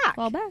fall back.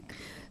 Fall back.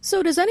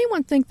 So does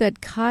anyone think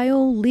that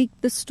Kyle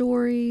leaked the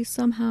story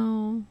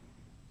somehow?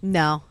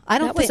 No, I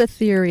don't. That was a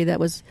theory that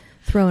was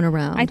thrown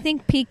around. I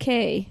think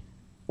PK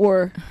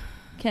or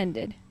Ken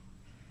did.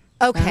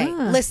 Okay,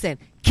 Ah. listen,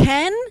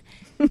 Ken.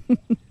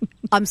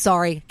 I'm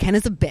sorry, Ken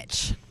is a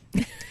bitch.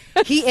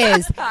 He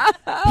is.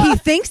 He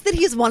thinks that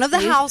he's one of the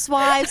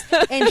housewives,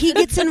 and he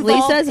gets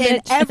involved Lisa's in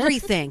bitch.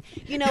 everything.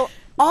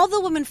 All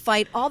the women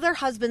fight. All their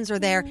husbands are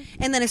there,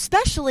 and then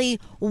especially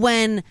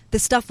when the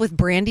stuff with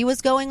Brandy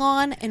was going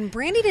on, and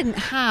Brandy didn't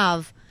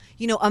have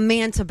a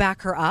man to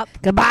back her up.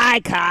 Goodbye,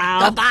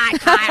 Kyle. Goodbye,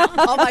 Kyle.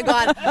 Oh my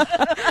God,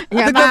 the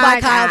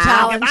Goodbye Kyle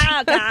challenge.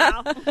 Goodbye,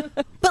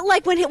 Kyle. But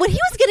like when he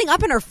was getting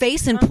up in her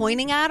face and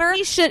pointing at her,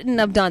 He shouldn't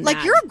have done that.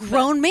 like you're a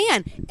grown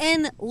man,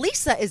 and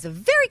Lisa is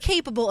very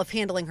capable of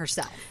handling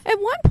herself. At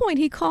one point,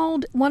 he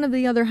called one of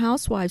the other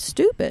housewives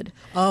stupid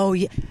Oh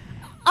yeah,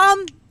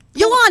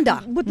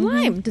 Yolanda. with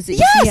Lyme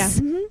disease. Yes.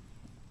 Yeah.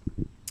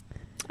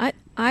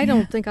 I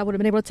don't think I would have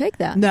been able to take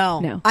that.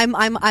 No. I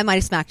might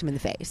have smacked him in the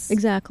face.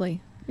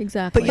 Exactly.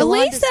 But But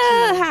Yolanda's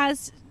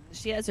Lisa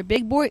has her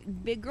big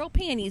girl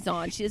panties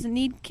on. She doesn't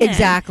need Ken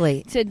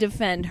Exactly. to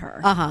defend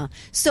her.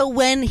 So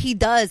when he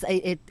does,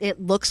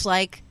 it looks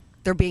like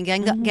they're being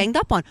ganged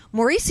up on.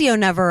 Mauricio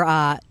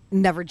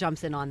never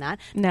jumps in on that.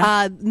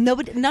 No.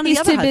 Nobody. None He's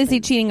of the too other busy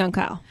husbands. cheating on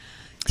Kyle.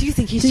 Do you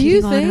think he's Do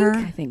you cheating on think? her?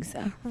 I think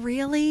so.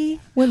 Really?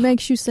 What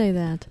makes you say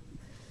that?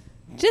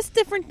 Just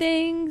different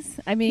things.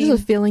 I mean, Is it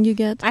a feeling you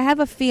get? I have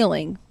a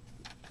feeling.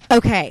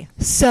 Okay,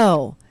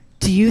 so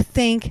do you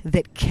think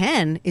that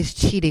Ken is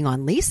cheating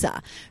on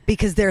Lisa?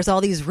 Because there's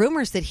all these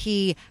rumors that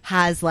he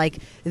has like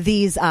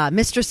these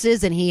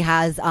mistresses, and he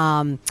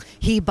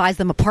buys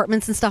them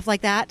apartments and stuff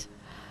like that.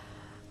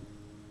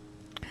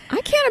 I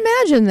can't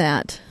imagine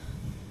that.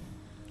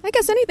 I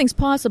guess anything's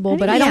possible,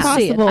 but I Anything's don't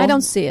see it. possible. I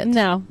don't see it.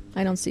 No.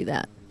 I don't see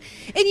that.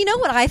 And you know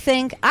what I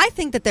think? I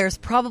think that there's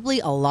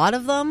probably a lot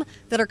of them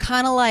that are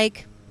kind of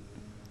like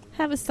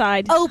Have a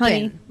side, open,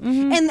 honey.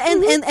 and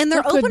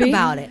they're That could open be.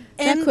 about it.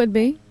 And That could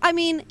be. I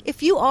mean,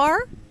 if you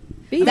are,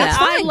 Be That's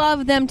that. I fine.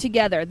 love them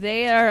together.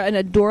 They are an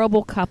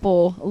adorable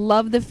couple.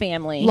 Love the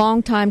family.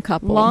 Long-time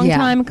couple. Long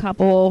time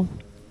couple.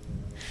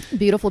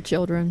 Beautiful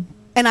children.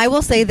 and I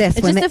will say this: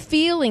 It's when just a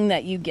feeling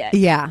that you get.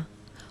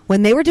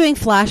 when they were doing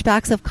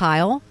flashbacks of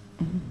Kyle,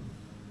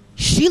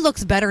 she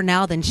looks better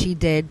now than she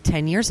did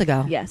 10 years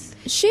ago. Yes.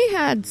 She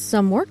had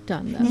some work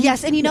done, though.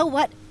 Yes, and you know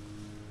what?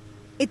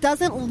 It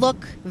doesn't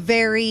look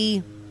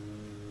very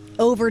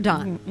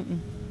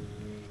overdone.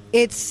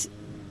 It's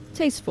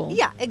Tasteful.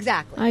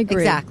 exactly. I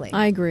agree. Exactly.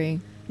 I agree.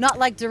 Not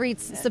like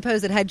Dorit's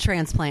supposed head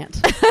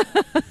transplant.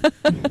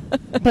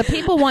 But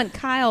people want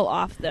Kyle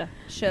off the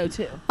show,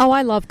 too. Oh,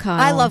 I love Kyle.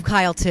 I love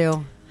Kyle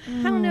too.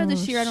 I don't know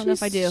this year. I don't know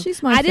if I do.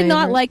 she's my I did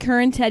not favorite. like her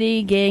and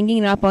Teddy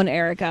ganging up on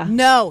Erica.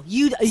 No,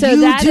 you So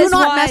you that do is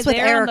not why mess with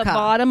they're on the Erica.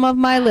 bottom of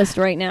my list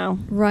right now.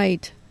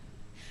 Right.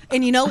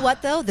 And you know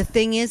what though? The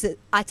thing is,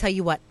 I tell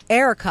you what,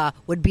 Erica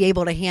would be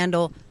able to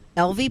handle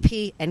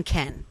LVP and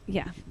Ken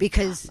Yeah.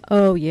 because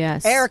Oh,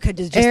 yes. Erica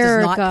does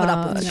not put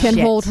up with can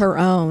shit. hold her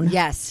own.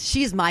 Yes,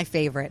 she's my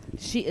favorite.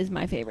 She is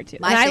my favorite, too.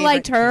 My and I favorite,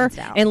 liked her hands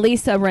down. and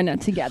Lisa Rinna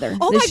together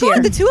Oh my this god, year.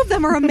 the two of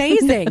them are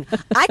amazing.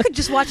 I could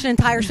just watch an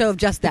entire show of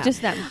just that.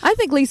 Just them. I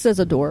think Lisa's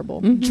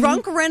adorable.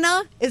 Drunk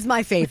Rinna is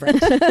my favorite.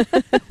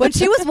 When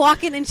she was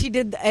walking and she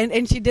did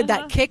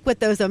that kick with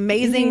those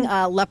amazing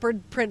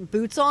leopard print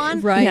boots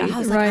on, Right, I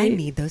was like, I right.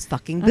 need those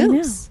fucking I know.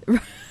 boots.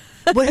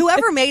 But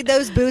whoever made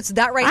those boots,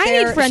 that right I need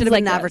there friends should have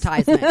been like an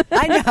those. advertisement.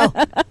 I know.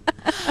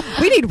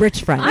 We need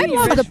rich friends. I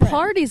love the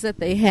parties that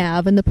they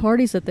have and the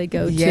parties that they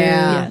go to.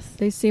 Yeah. Yes.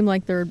 They seem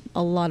like they're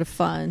a lot of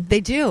fun.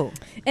 They do.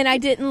 And I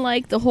didn't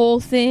like the whole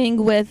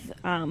thing with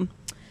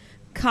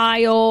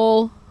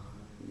Kyle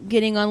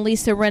getting on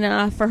Lisa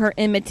Rinna for her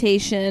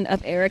imitation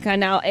of Erica.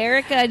 Now,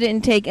 Erica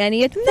didn't take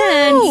any offense.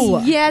 No.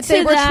 Yet they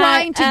to were that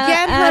trying to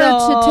get at her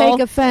all. to take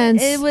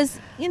offense. It was,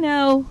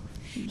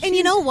 And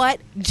you know what?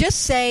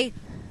 Just say,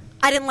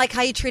 I didn't like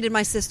how you treated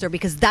my sister,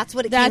 because that's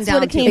what it came That's down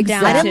what it to. came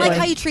down I didn't to. like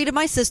how you treated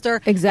my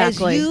sister.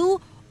 Exactly. As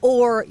you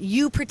or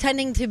you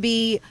pretending to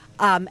be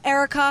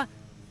Erica,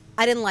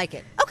 I didn't like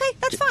it. Okay,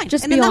 that's fine.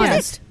 Just And be then that was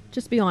honest. it.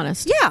 Just be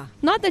honest. Yeah.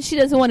 Not that she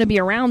doesn't want to be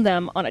around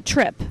them on a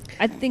trip.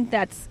 I think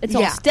it's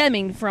all Yeah.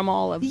 stemming from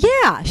all of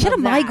Yeah, she had a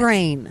of that.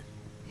 migraine.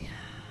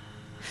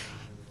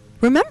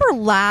 Remember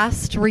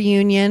last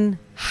reunion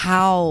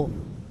how,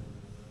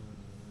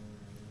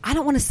 I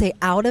don't want to say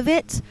out of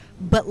it,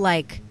 but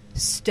like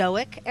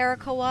stoic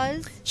Erica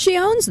was? She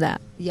owns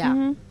that.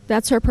 Yeah.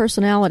 That's her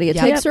personality. It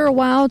Yep. takes her a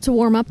while to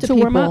warm up to people.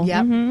 warm up.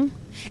 Yep. Mm-hmm.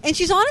 And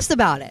she's honest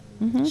about it.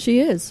 She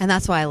is. And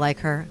that's why I like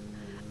her.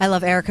 I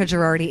love Erica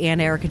Girardi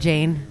and Erica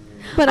Jane.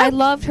 But I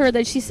loved her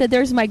that she said,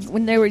 "There's my,"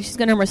 when she's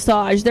going to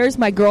massage. "There's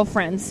my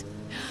girlfriends."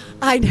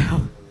 I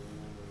know.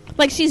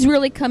 Like she's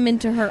really come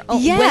into her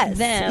own Yes. with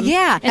them.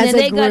 Yeah. And As then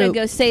a they got to group.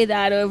 go say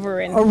that over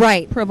in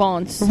Right.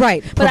 Provence.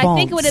 Right. But I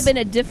think it would Provence. have been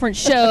a different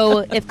show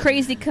if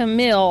Crazy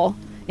Camille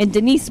and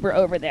Denise were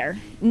over there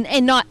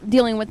and not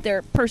dealing with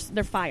their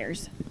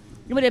fires.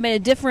 It would have been a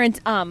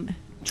different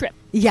trip.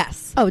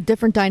 Yes. Oh,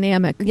 different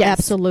dynamic. Yes.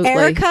 Absolutely.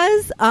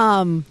 Erica's,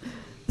 some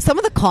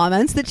of the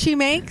comments that she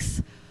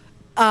makes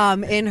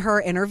in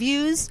her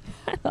interviews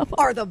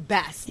are the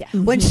best. Yeah.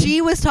 When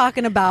she was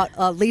talking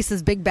about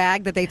Lisa's big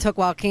bag that they took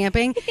while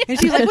camping, and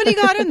she's like, "What do you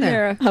got in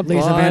there?"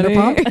 Lisa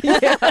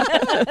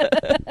Vanderpump.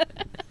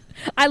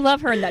 I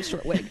love her in that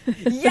short wig.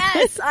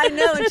 Yes, I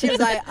know. And she was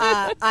like,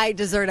 "I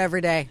dessert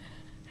every day,"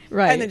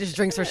 Right. and then just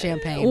drinks her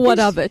champagne. What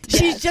of it?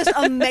 She's just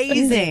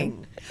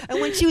amazing. And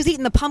when she was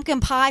eating the pumpkin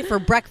pie for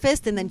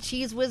breakfast, and then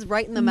cheese whiz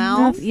right in the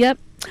mouth. Yep.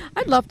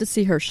 I'd love to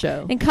see her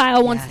show. And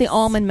Kyle wants the Yes.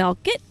 almond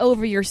milk. Get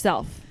over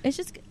yourself. It's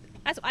just,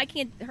 I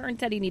can't. Her and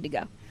Teddy need to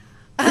go.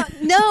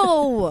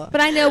 No.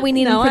 But I know we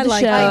need No, them for I the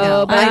like- show. I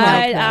know. But I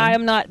like them.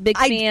 I'm not big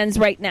I- fans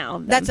right now.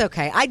 of them. That's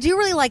okay. I do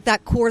really like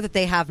that core that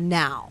they have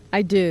now.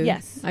 I do.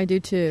 Yes. I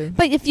do too.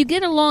 But if you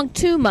get along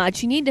too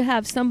much, you need to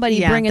have somebody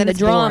Yeah, bring in then the it's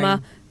drama,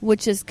 boring.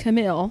 which is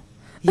Camille.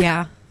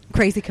 Yeah.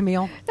 Crazy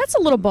Camille. That's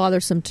a little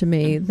bothersome to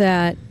me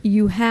that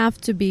you have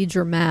to be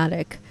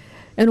dramatic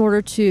in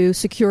order to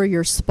secure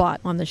your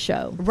spot on the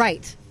show.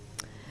 Right.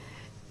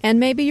 And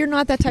maybe you're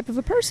not that type of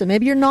a person.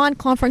 Maybe you're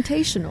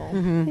non-confrontational.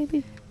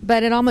 Maybe.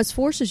 But it almost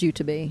forces you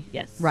to be.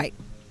 Yes. Right.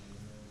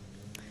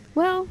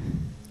 Well,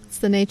 It's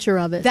the nature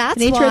of it. That's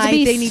Nature of the why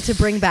beast. they need to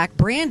bring back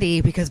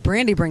Brandy, because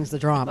Brandy brings the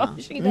drama.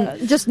 she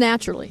does. Just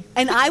naturally.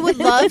 And I would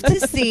love to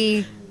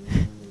see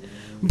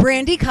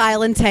Brandy,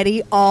 Kyle, and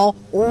Teddy all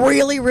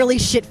really, really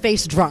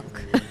shit-faced drunk.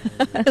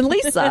 And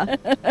Lisa.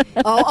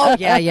 Oh,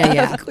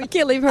 yeah. We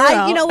can't leave her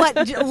out. You know what?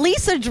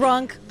 Lisa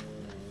drunk,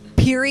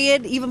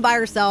 period, even by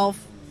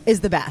herself, is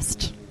the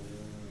best.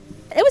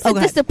 It was Oh, a go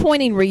ahead.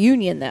 disappointing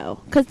reunion, though,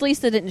 because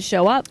Lisa didn't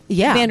show up.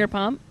 Yeah.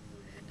 Vanderpump.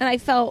 And I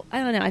felt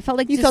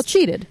like You felt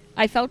cheated.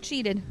 I felt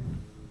cheated.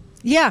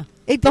 Yeah.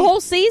 The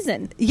whole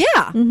season.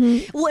 Yeah.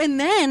 Well, and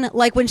then,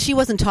 like, when she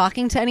wasn't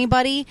talking to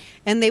anybody,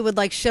 and they would,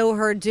 like, show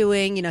her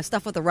doing,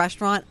 stuff with the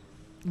restaurant,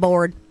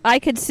 bored. I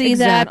could see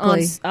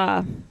Exactly. that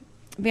on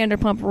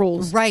Vanderpump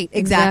Rules. Right,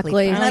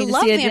 exactly. Exactly. And I I need to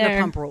love see it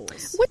there. Vanderpump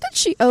Rules. What did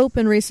she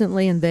open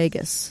recently in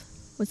Vegas?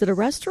 Was it a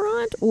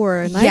restaurant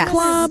or a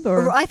nightclub?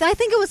 Or I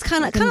think it was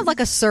kind of like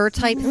a Sir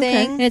type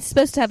thing. And it's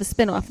supposed to have a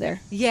spin-off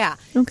there. Yeah.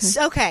 Okay.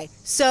 Okay.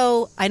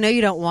 So I know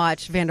you don't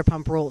watch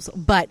Vanderpump Rules,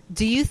 but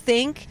do you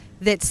think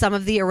that some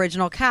of the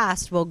original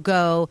cast will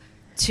go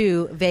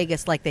to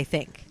Vegas like they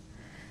think?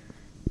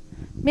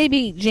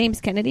 Maybe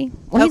James Kennedy.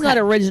 Well, he's Okay. not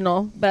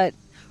original, but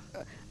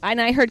and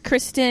I heard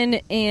Kristen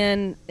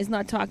and is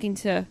not talking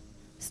to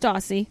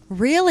Stassi.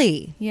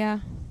 Really? Yeah.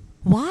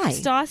 Why?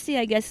 Stassi,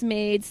 I guess,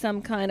 made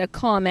some kind of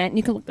comment.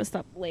 You can look this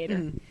up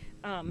later.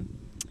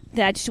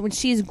 That when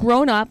she's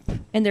grown up,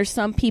 and there's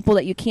some people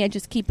that you can't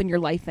just keep in your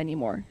life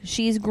anymore.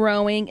 She's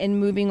growing and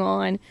moving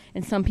on,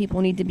 and some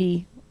people need to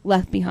be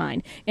left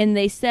behind. And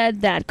they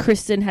said that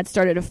Kristen had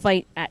started a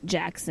fight at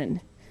Jackson's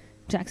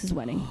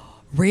wedding.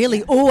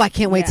 Really? Oh, I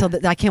can't wait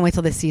Yeah.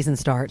 till this season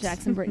starts.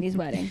 Jackson Brittany's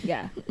wedding.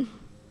 Yeah.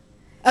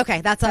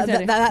 Okay, that's That's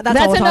that's another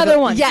all we'll talk another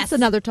about. one. Yes, That's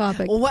another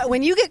topic.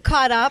 When you get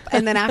caught up,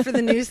 and then after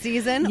the new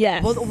season,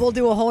 Yes. we'll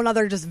do a whole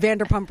other just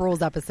Vanderpump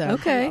Rules episode.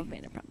 Okay. I love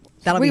Vanderpump.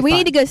 That'll we be we fun.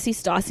 need to go see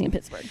Stassi in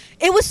Pittsburgh.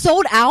 It was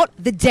sold out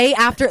the day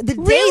after the day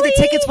the Really?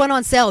 tickets went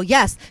on sale.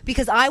 Yes,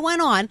 because I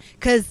went on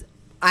because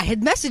I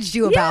had messaged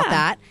you about Yeah.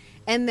 that,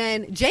 and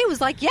then Jay was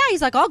like, "Yeah,"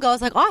 he's like, "I'll go." I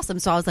was like, "Awesome!"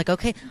 So I was like,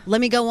 "Okay, let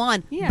me go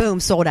on." Yeah. Boom,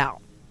 sold out.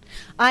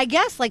 I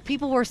guess like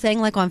people were saying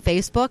like on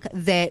Facebook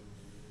that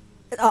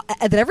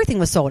everything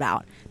was sold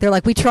out. They're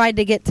like, we tried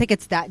to get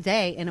tickets that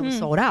day and it was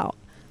sold out.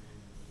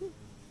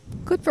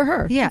 Good for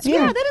her. Yeah, That's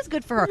yeah, good. that is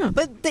good for her. Yeah.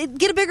 But they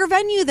get a bigger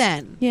venue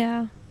then.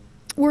 Yeah.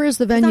 Where is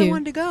the 'Cause venue? I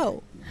wanted to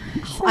go.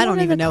 For I don't one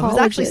of even the know. It was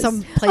actually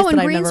colleges. some place in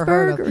that I've never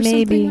heard Greensburg of. or Maybe.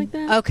 something like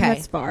that. Okay.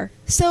 That's far.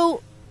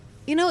 So,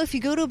 if you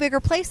go to a bigger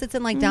place that's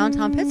in like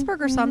downtown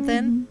Pittsburgh or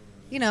something,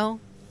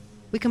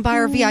 we can buy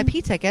our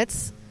VIP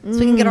tickets so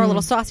we can get our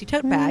little saucy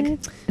tote bag.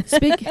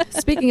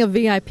 Speaking of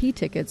VIP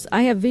tickets,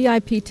 I have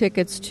VIP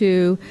tickets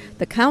to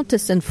the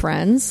Countess and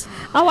Friends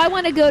Oh, I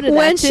want to go to that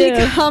when she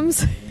too.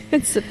 comes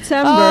in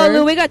September. Oh,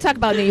 Lou, we got to talk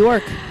about New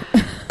York.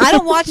 I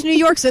don't watch New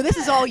York, so this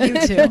is all you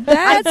two.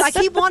 I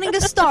keep wanting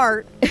to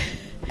start,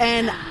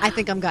 and I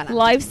think I'm gonna.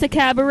 Life's a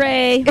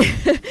cabaret.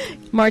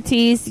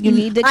 Martise, you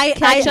need to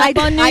catch up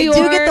on New York.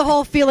 I do get the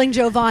whole feeling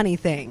Giovanni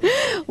thing.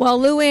 Well,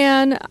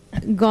 Luann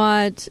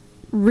got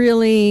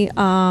really,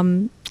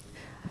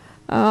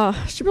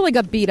 she really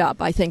got beat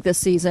up, I think, this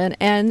season.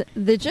 And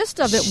the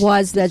gist of it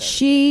was that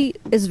she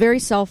is very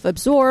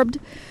self-absorbed.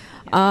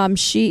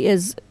 She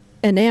is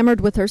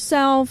enamored with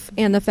herself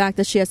and the fact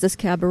that she has this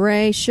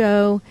cabaret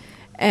show,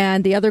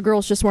 and the other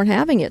girls just weren't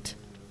having it.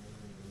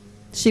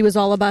 She was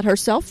all about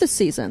herself this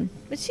season.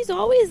 But she's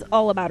always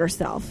all about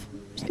herself.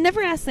 She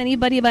never asks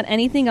anybody about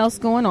anything else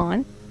going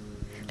on.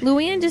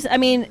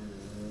 Luann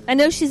I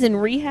know she's in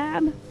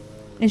rehab,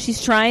 and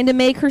she's trying to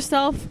make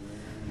herself,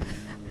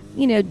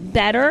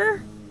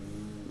 better.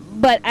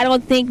 But I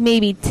don't think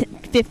maybe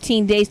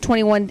 15 days,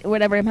 21,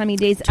 whatever, how many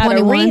days out of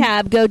 21.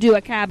 rehab, go do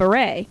a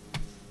cabaret.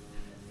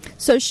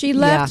 So she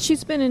left. Yeah.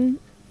 She's been in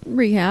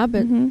rehab,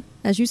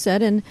 as you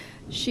said, and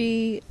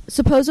she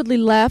supposedly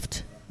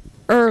left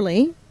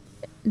early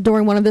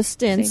during one of the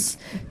stints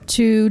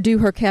to do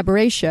her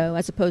cabaret show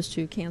as opposed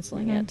to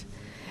canceling it.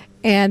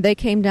 And they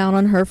came down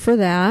on her for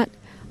that.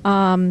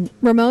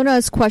 Ramona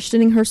is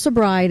questioning her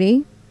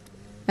sobriety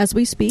as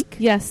we speak.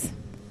 Yes.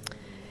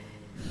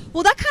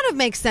 Well, that kind of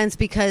makes sense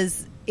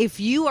because if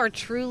you are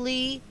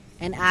truly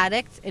an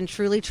addict and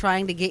truly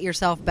trying to get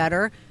yourself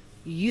better,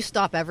 you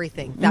stop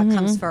everything. That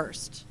comes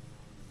first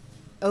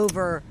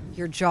over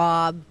your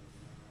job,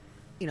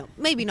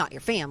 maybe not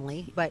your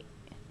family, but,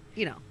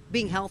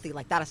 being healthy,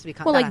 like that has to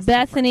become. Well, that like has to come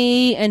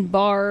Bethany and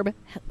Barb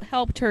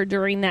helped her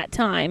during that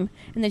time,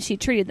 and then she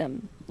treated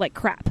them like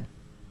crap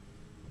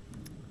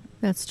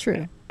That's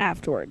true.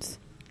 afterwards.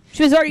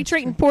 She was already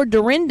treating poor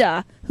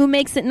Dorinda, who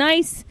makes it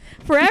nice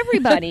for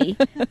everybody,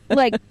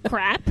 like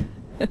crap.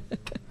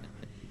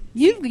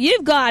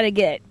 You've got to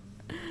get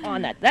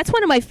on that. That's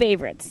one of my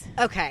favorites.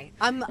 Okay,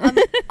 I'm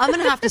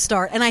gonna have to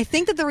start, and I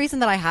think that the reason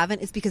that I haven't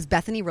is because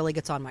Bethany really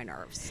gets on my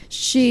nerves.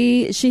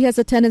 She has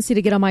a tendency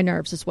to get on my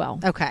nerves as well.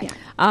 Okay,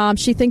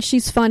 She thinks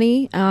she's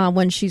funny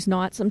when she's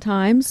not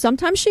sometimes.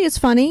 Sometimes she is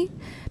funny,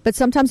 but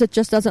sometimes it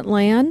just doesn't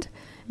land.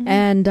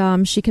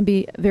 And she can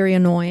be very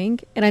annoying.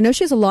 And I know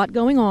she has a lot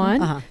going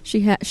on.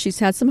 She's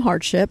had some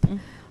hardship.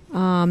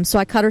 So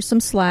I cut her some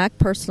slack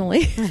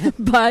personally.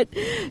 But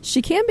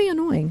she can be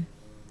annoying.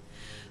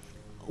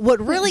 What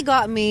really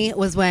got me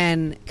was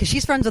because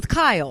she's friends with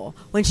Kyle,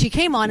 when she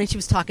came on and she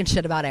was talking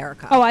shit about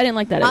Erica. Oh, I didn't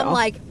like that at all. I'm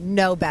like,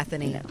 no,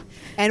 Bethany. No.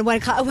 And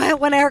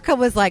when Erica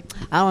was like,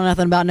 I don't know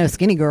nothing about no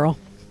skinny girl.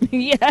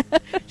 Yeah.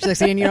 She's like,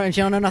 see, and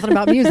she don't know nothing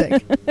about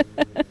music.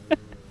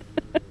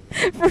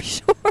 For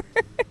sure.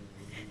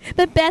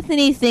 But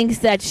Bethany thinks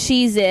that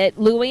she's it.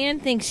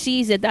 Luann thinks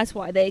she's it. That's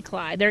why they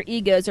collide. Their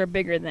egos are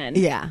bigger than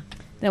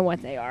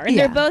what they are. And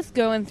they're both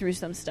going through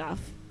some stuff.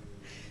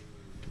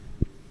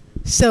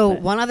 So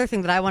one other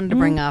thing that I wanted to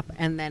bring up,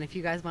 and then if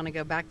you guys want to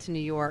go back to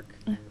New York,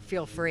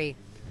 feel free.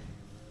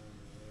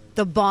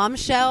 The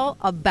bombshell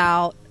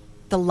about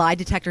the lie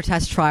detector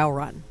test trial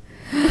run.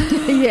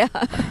 Yeah.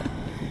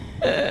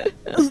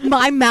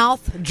 My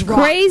mouth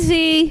dropped.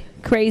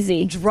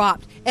 Crazy.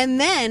 Dropped. And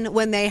then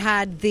when they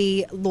had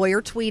the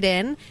lawyer tweet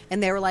in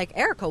and they were like,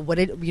 Erica, what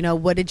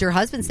did your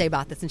husband say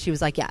about this? And she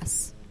was like,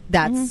 yes,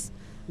 that's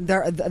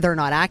they're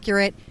not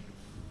accurate.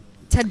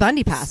 Ted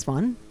Bundy passed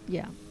one.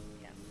 Yeah.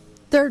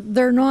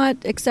 They're not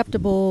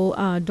acceptable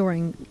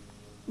during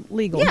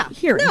legal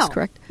hearings,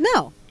 correct?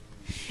 No.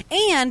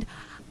 And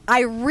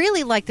I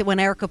really liked it when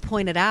Erica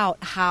pointed out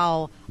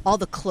how all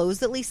the clothes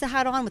that Lisa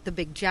had on with the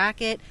big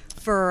jacket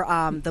for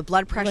the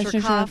blood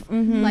pressure cuff,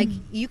 like,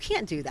 you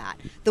can't do that.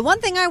 The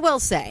one thing I will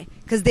say,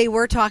 because they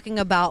were talking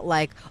about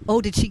like, oh,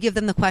 did she give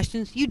them the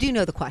questions? You do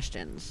know the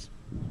questions.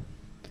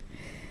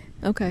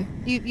 Okay.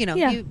 You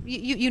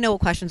know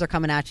what questions are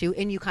coming at you,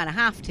 and you kind of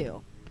have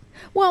to.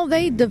 Well,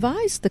 they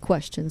devised the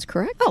questions,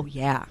 correct? Oh,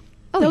 yeah.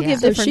 They'll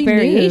give different she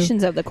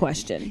variations of the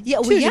question. Yeah,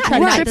 well, to yeah, try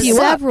to right. trip you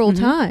up. Several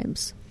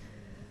times.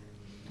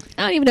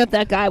 I don't even know if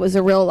that guy was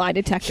a real lie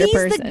detector He's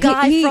person. the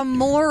guy from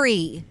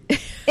Maury.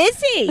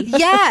 Is he?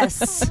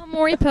 Yes. Oh,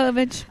 Maury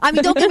Povich. I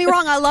mean, don't get me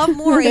wrong. I love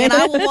Maury, and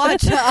I will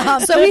watch.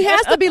 So he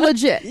has to be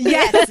legit.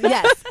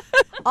 Yes.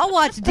 I'll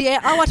watch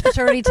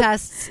paternity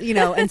tests,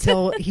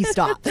 until he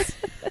stops.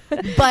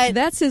 But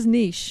That's his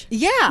niche.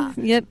 yeah,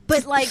 Yep.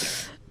 But like,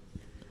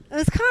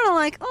 it's kind of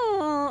like,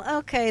 oh,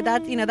 okay,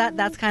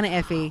 that's kind of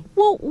iffy.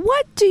 Well,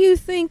 what do you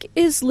think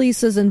is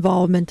Lisa's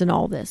involvement in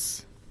all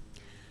this?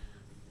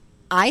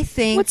 I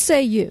think What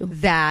say you?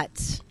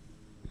 that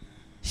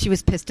she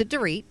was pissed at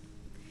Dorit.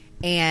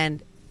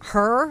 and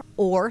her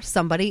or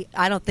somebody,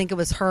 I don't think it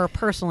was her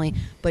personally,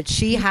 but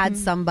she had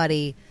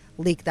somebody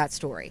leak that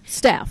story.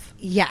 Staff.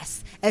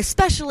 Yes,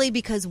 especially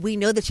because we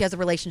know that she has a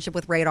relationship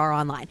with Radar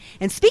Online.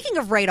 And speaking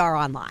of Radar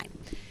Online,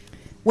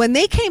 when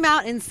they came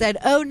out and said,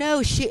 oh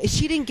no, she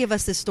didn't give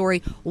us this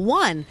story.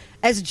 One,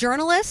 as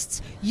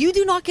journalists, you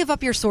do not give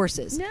up your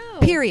sources. No.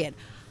 Period.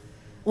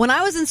 When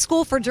I was in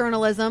school for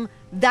journalism,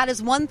 that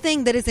is one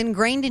thing that is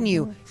ingrained in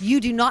you.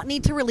 You do not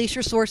need to release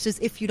your sources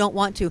if you don't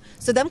want to.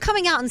 So them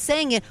coming out and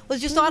saying it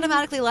was just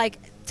automatically like,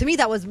 to me,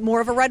 that was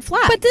more of a red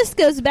flag. But this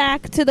goes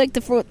back to like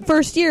the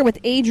first year with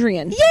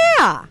Adrian.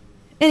 Yeah.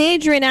 And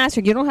Adrian asked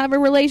her, you don't have a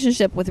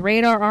relationship with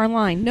Radar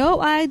Online. No,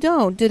 I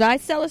don't. Did I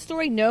sell a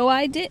story? No,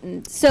 I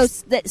didn't. So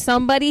that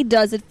somebody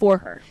does it for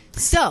her.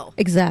 So.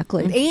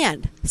 Exactly.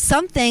 And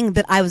something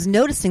that I was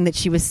noticing that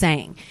she was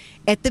saying.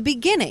 At the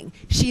beginning,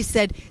 she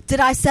said, did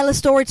I sell a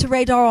story to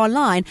Radar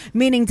Online?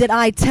 Meaning, did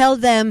I tell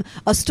them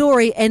a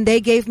story and they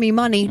gave me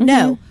money?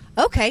 No.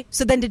 Okay.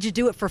 So then did you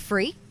do it for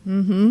free?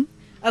 Mm-hmm.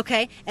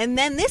 Okay. And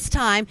then this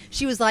time,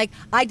 she was like,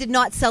 I did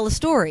not sell a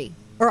story.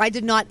 Or I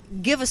did not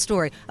give a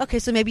story. Okay,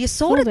 so maybe you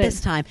sold it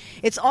this time.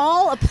 It's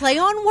all a play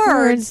on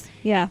words.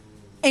 Yeah.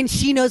 And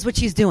she knows what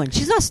she's doing.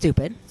 She's not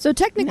stupid. So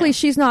technically,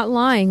 she's not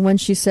lying when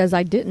she says,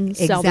 I didn't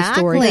sell the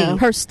story. Exactly.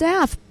 Her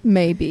staff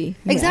maybe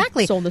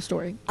Exactly. sold the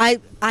story. I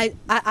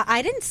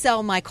didn't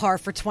sell my car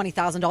for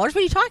 $20,000. What are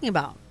you talking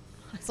about?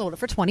 I sold it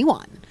for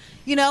 $21,000.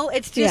 You know,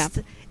 it's just,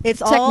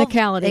 it's all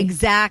technicality.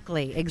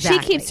 Exactly. She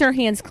keeps her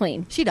hands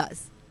clean. She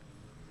does.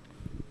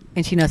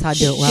 And she knows how to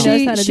do it well. She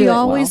knows how to She do it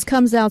always well.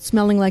 comes out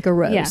smelling like a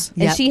rose. Yeah.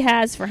 Yep. And she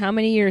has for how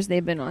many years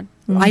they've been on.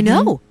 I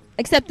know.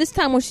 Except this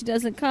time when she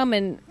doesn't come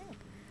and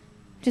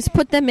just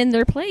put them in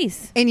their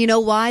place. And you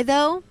know why,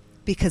 though?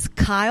 Because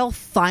Kyle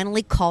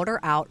finally called her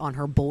out on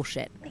her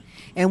bullshit.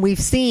 And we've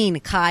seen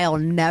Kyle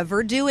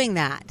never doing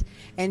that.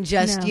 And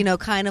just, No.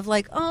 kind of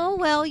like, oh,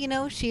 well,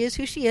 she is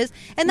who she is.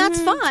 And that's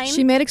fine.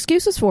 She made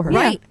excuses for her.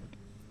 Right.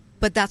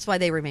 But that's why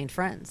they remained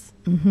friends.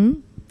 Mm-hmm.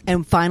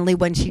 And finally,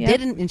 when she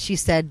didn't, and she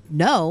said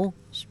no.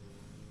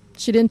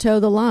 She didn't toe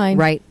the line.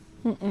 Right.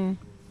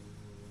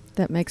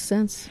 That makes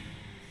sense.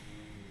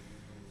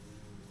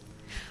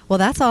 Well,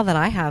 that's all that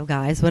I have,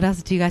 guys. What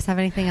else? Do you guys have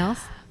anything else?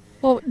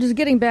 Well, just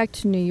getting back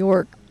to New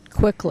York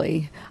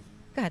quickly.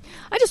 Go ahead.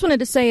 I just wanted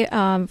to say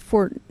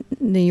for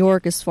New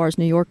York, as far as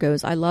New York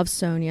goes, I love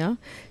Sonia.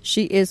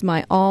 She is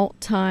my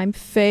all-time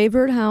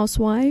favorite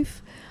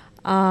housewife.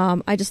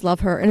 I just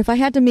love her. And if I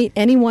had to meet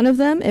any one of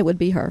them, it would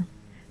be her.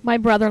 My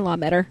brother-in-law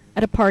met her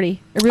at a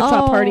party, a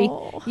rooftop party,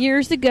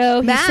 years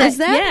ago. Matt, he says,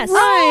 that? yes,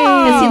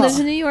 Right. because he lives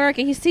in New York,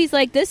 and he's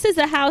like, this is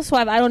a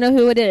housewife. I don't know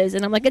who it is.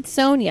 And I'm like, it's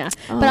Sonia.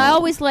 But I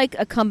always like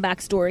a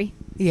comeback story.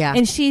 Yeah.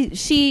 And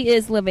she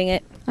is living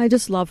it. I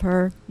just love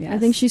her. Yes. I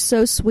think she's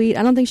so sweet.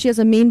 I don't think she has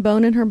a mean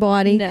bone in her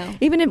body. No.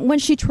 Even when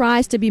she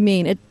tries to be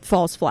mean, it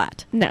falls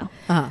flat. No.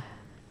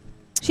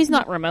 She's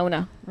not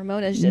Ramona.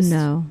 Ramona's just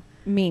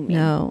mean.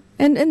 No.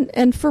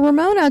 And for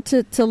Ramona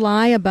to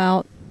lie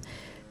about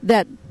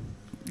that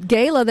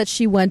gala that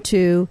she went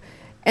to,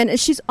 and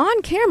she's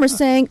on camera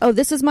saying, oh,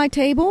 this is my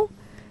table.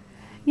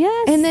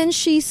 Yes. And then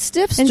she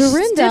stiffs and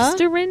Dorinda.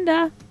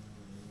 Dorinda.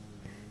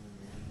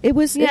 It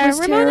was Ramona's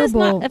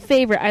terrible. not a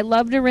favorite. I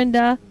love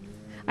Dorinda.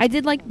 I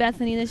did like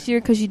Bethany this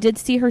year because you did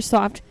see her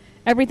soft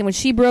everything. When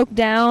she broke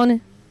down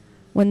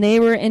when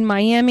they were in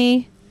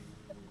Miami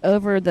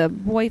over the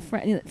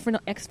boyfriend,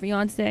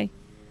 ex-fiance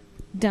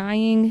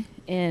dying,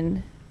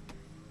 and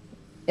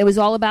it was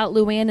all about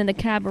Luann and the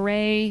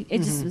cabaret. It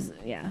just was,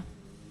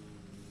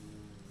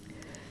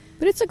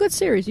 But it's a good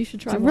series. You should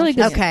try. It's really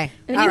good. Okay.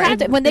 And All you right. have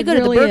to, when they It go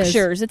to really the is.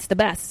 Berkshires, it's the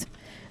best.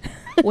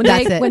 When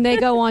That's they it. when they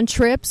go on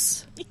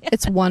trips,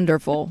 it's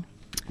wonderful.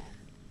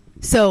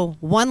 So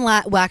well,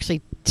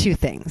 actually, two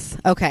things.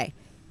 Okay.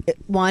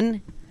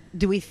 One,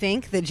 do we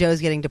think that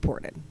Joe's getting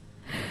deported?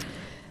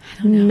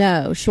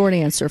 No, short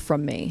answer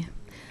from me.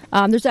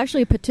 There's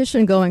actually a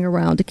petition going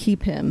around to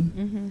keep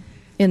him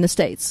in the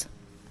States.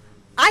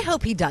 I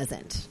hope he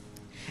doesn't.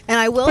 And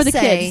I will For the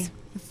say,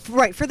 kids.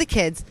 right, for the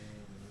kids,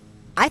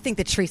 I think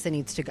that Teresa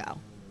needs to go.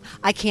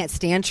 I can't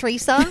stand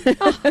Teresa.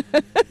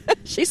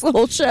 She's the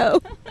whole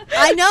show.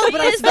 I know,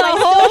 but I is still the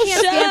can't whole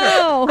stand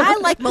show. her. I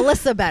like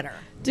Melissa better.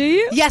 Do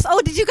you? Yes.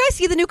 Oh, did you guys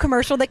see the new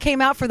commercial that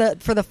came out for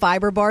the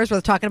fiber bars where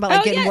they're talking about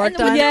like getting work and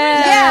done?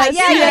 Yes,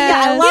 Yeah. I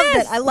yes. loved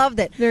it. I loved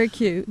it. Very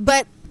cute.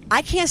 But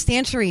I can't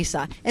stand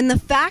Teresa. And the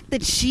fact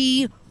that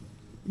she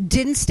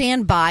didn't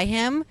stand by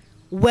him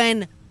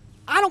when,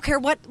 I don't care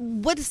what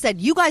is said,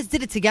 you guys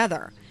did it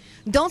together.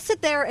 Don't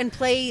sit there and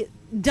play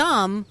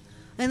dumb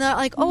and they're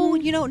like, oh,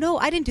 no,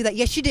 I didn't do that.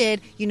 Yes, you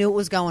did. You knew what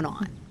was going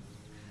on.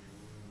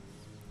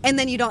 And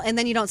then you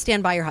don't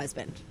stand by your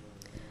husband.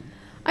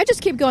 I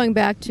just keep going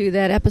back to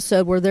that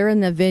episode where they're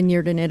in the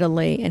vineyard in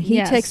Italy, and he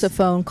Yes. takes a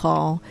phone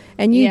call,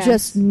 and you Yes.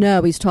 just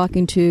know he's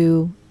talking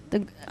to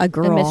a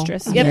girl,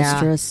 mistress. a Yep.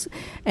 mistress,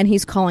 and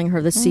he's calling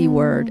her the C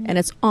word, and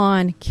it's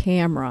on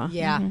camera.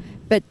 Yeah.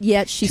 But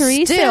yet she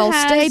Teresa still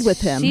has- stayed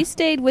with him. She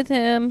stayed with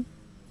him.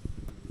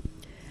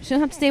 She don't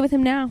have to stay with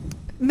him now.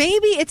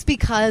 Maybe it's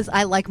because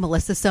I like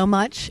Melissa so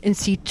much, and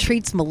she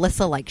treats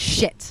Melissa like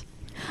shit.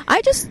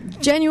 I just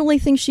genuinely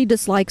think she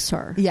dislikes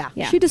her. Yeah.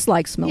 She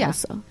dislikes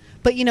Melissa. Yeah.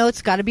 But,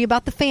 it's got to be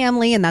about the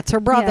family, and that's her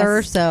brother.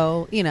 Yes.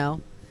 So, you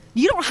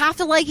don't have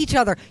to like each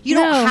other. You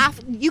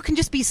you can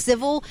just be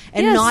civil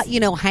and Yes.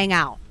 not, hang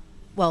out.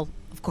 Well,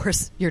 of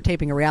course, you're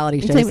taping a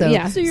reality show, so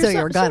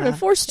you're gonna. sort of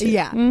forced to.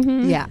 Yeah.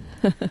 Mm-hmm. Yeah.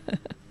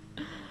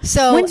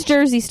 So, When's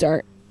Jersey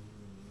start?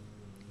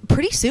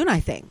 pretty soon, I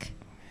think.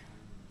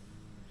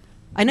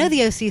 I know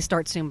the OC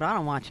starts soon, but I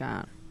don't watch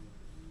that.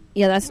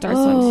 Yeah, that starts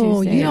on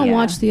Tuesday. You don't yeah.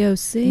 watch the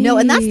OC. No,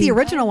 and that's the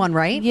original one,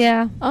 right?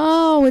 Yeah.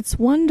 Oh, it's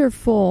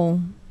wonderful.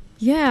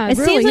 Yeah, It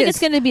really seems like is. it's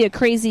going to be a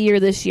crazy year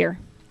this year.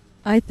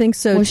 I think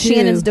so, With too.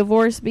 Shannon's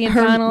divorce being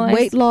Her finalized.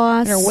 weight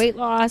loss. Her weight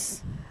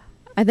loss.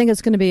 I think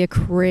it's going to be a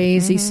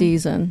crazy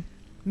season.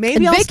 Maybe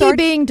And I'll Vicky start.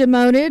 being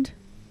demoted.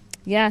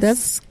 Yes.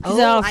 That's- She's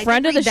a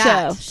friend of the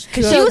show.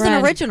 Because she was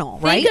an original,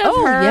 right? Think of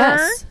her.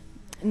 yes.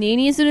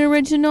 Nini's an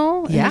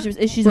original. Yeah.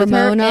 She's with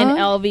her Ramona. and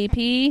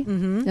LVP.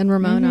 Mm-hmm. And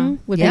Ramona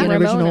would Yeah. be an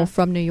original Ramona.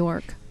 from New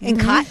York.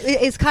 And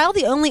is Kyle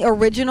the only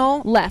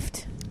original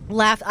Left.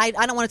 left? I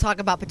don't want to talk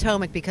about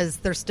Potomac because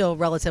they're still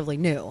relatively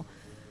new.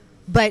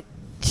 But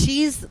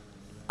she's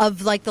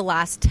of like the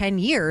last 10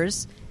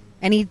 years,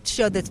 any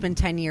show that's been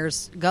 10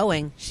 years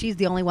going, she's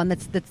the only one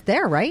that's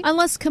there, right?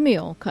 Unless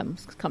Camille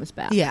comes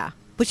back. Yeah.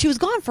 But she was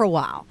gone for a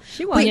while.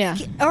 She was. Wait, Yeah.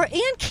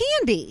 and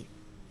Candy.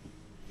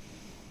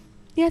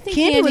 Yeah, I think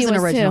Candy was an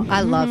original. Too.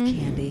 I love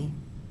Candy.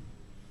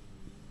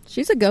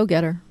 She's a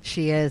go-getter.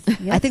 She is.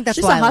 I think that's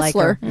She's why a I like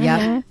her. hustler.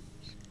 Yep.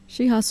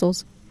 She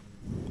hustles.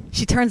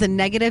 She turns a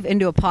negative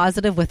into a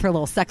positive with her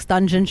little sex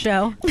dungeon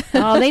show.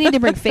 Oh, they need to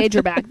bring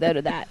Phaedra back, though,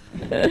 to that.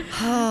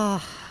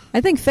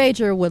 I think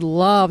Phaedra would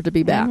love to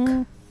be back.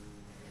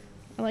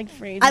 I like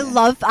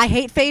Phaedra. I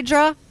hate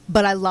Phaedra,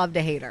 but I love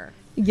to hate her.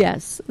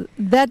 Yes.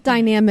 That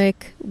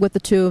dynamic with the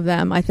two of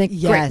them, I think,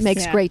 Yes.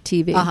 makes Yeah. great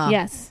TV. Uh-huh.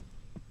 Yes.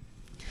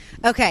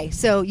 Okay,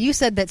 so you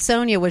said that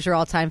Sonia was your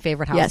all-time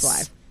favorite Yes.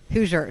 housewife.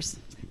 Who's yours?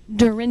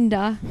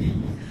 Dorinda.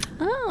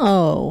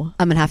 Oh.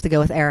 I'm going to have to go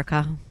with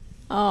Erica.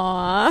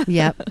 Aw.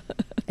 Yep.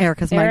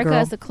 Erica's my Erica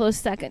girl. is a close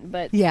second,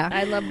 but Yeah.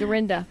 I love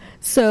Dorinda.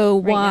 So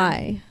Right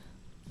why?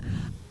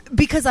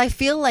 Because I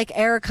feel like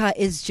Erica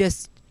is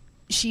just,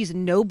 she's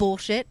no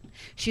bullshit.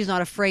 She's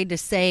not afraid to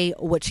say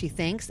what she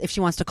thinks. If she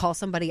wants to call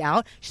somebody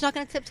out, she's not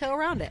going to tiptoe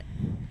around it.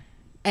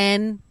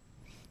 And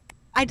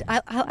I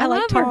like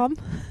love her. Tom.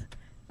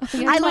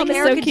 Yeah, I Tom like is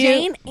so Erica cute.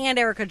 Jane and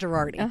Erica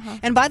Girardi. Uh-huh.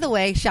 And by the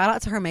way, shout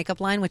out to her makeup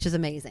line, which is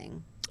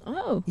amazing.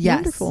 Oh, Yes.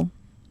 wonderful.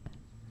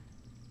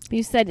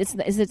 You said is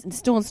it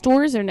still in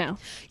stores or no?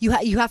 You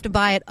have to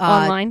buy it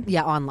Online?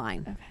 Yeah,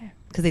 online. Okay.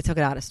 Because they took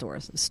it out of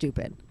stores. It's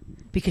stupid.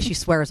 Because she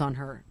swears on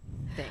her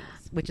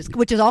things,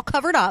 which is all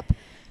covered up,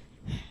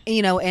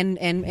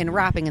 and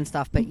wrapping and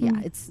stuff. But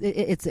yeah,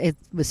 it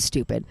was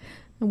stupid.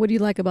 And what do you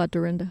like about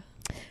Dorinda?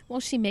 Well,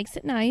 she makes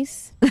it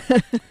nice,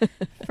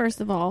 first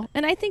of all.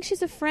 And I think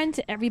she's a friend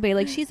to everybody.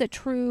 Like, she's a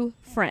true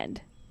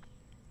friend.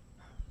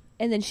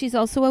 And then she's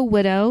also a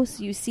widow,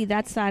 so you see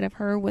that side of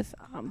her with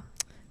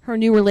her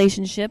new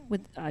relationship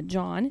with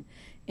John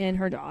and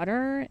her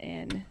daughter.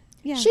 And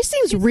yeah, She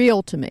seems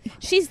real to me.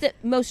 she's the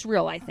most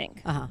real, I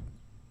think. Uh huh.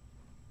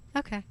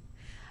 Okay.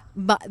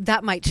 But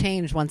that might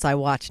change once I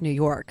watch New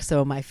York,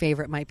 so my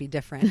favorite might be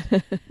different.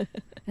 And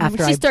after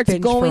when she I starts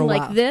binge for going a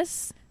like while.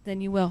 this, then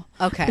you will.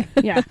 Okay.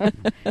 Yeah.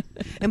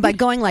 And by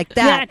going like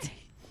that,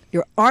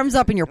 your arms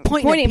up and you're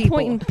pointing at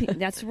people.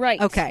 That's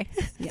right. Okay.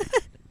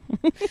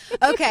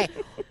 Okay.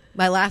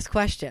 My last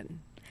question.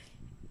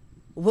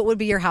 What would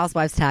be your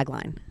Housewives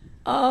tagline?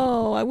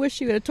 Oh, I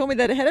wish you would have told me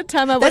that ahead of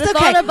time. I would That's have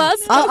okay. thought of us.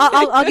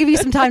 I'll give you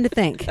some time to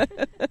think.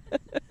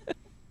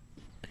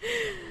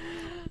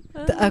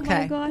 Oh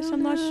Okay. my gosh,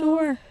 I'm not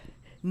sure.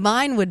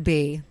 Mine would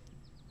be,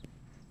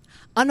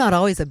 I'm not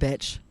always a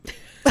bitch.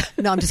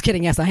 No, I'm just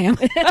kidding. Yes, I am.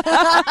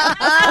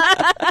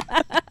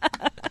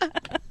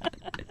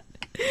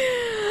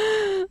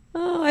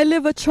 Oh, I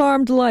live a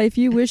charmed life.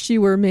 You wish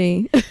you were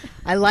me.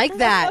 I like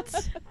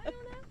that.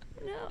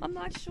 No, I'm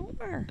not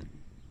sure.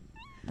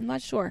 I'm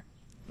not sure.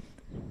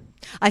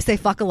 I say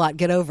fuck a lot.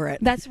 Get over it.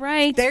 That's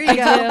right. There you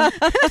I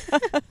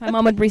do. My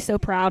mom would be so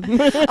proud.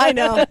 I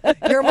know.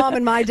 Your mom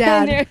and my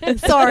dad.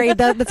 Sorry,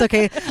 that's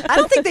okay. I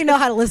don't think they know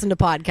how to listen to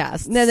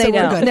podcasts. No, they so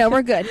we're don't. good. No,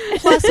 we're good.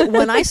 Plus,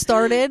 when I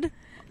started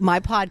my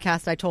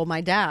podcast, I told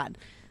my dad,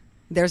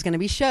 there's going to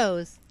be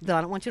shows that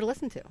I don't want you to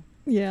listen to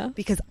Yeah.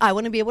 because I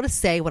want to be able to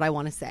say what I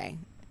want to say.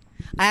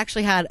 I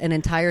actually had an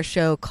entire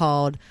show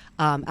called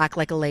Act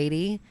Like a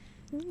Lady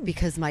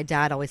because my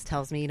dad always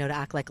tells me, to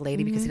act like a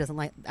lady because he doesn't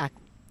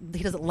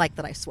like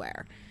that I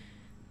swear.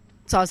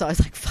 So I was always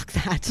like, fuck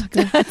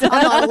that.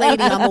 I'm not a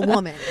lady, I'm a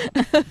woman.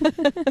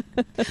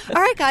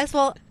 All right, guys.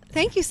 Well,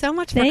 thank you so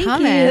much for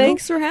coming.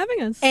 Thanks for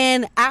having us.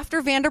 And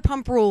after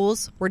Vanderpump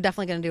Rules, we're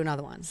definitely going to do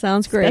another one.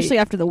 Sounds great. Especially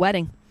after the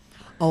wedding.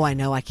 Oh, I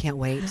know. I can't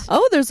wait.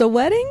 Oh, there's a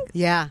wedding?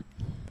 Yeah.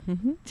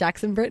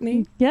 Jackson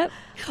Brittany. Yep.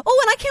 Oh,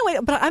 and I can't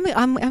wait. But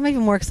I'm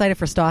even more excited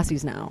for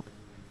Stassi's now.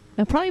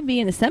 I'll probably be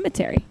in a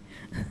cemetery.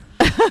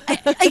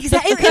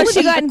 Exactly. Because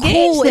she got engaged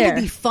cool. there. It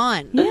would be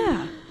fun.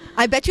 Yeah.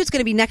 I bet you it's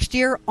going to be next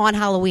year on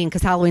Halloween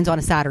because Halloween's on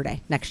a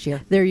Saturday next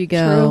year. There you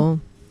go.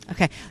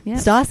 Okay. Yep.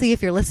 Stassi,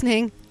 if you're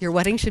listening, your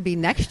wedding should be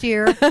next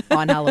year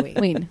on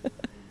Halloween.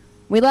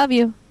 We love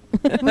you.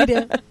 We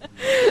do.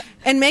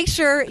 And make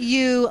sure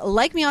you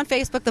like me on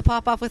Facebook, The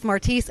Pop Off with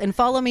Martise, and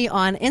follow me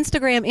on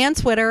Instagram and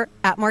Twitter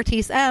at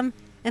Martise M.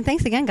 And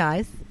thanks again,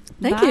 guys.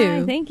 Thank Bye.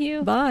 you. Thank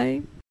you.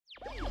 Bye.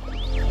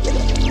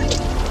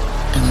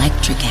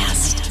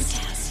 Electricast.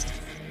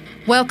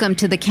 Welcome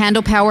to the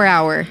Candle Power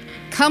Hour.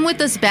 Come with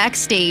us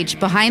backstage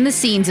behind the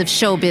scenes of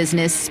show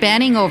business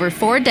spanning over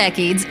 4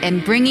 decades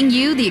and bringing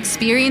you the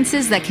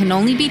experiences that can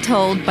only be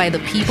told by the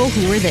people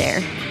who were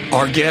there.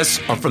 Our guests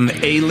are from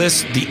the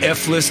A-list, the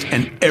F-list,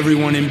 and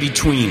everyone in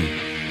between.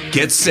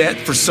 Get set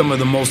for some of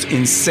the most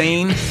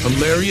insane,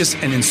 hilarious,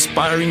 and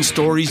inspiring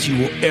stories you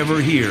will ever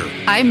hear.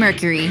 I'm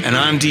Mercury, And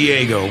I'm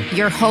Diego.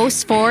 your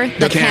host for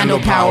the Candle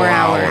Power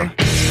Hour.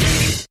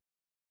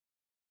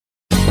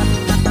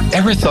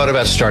 Ever thought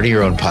about starting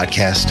your own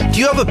podcast? Do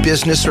you have a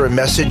business or a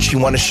message you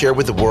want to share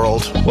with the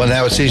world? Well,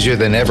 now it's easier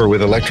than ever with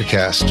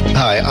Electricast.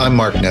 Hi, I'm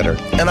Mark Netter.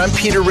 And I'm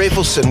Peter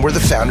Rafelson. We're the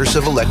founders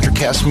of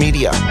Electricast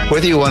Media.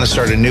 Whether you want to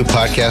start a new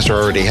podcast or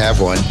already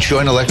have one,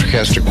 join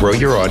Electricast to grow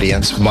your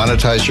audience,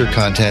 monetize your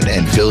content,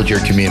 and build your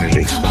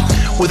community.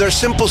 With our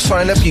simple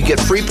sign-up, you get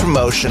free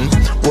promotion,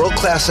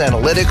 world-class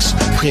analytics,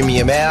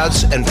 premium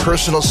ads, and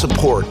personal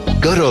support.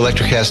 Go to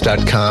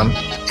electricast.com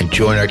and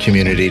join our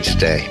community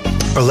today.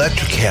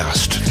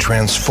 Electricast.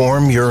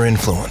 Transform your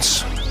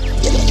influence.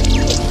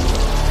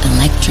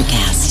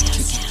 Electricast.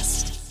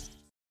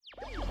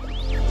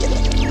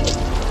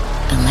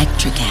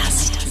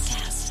 Electricast.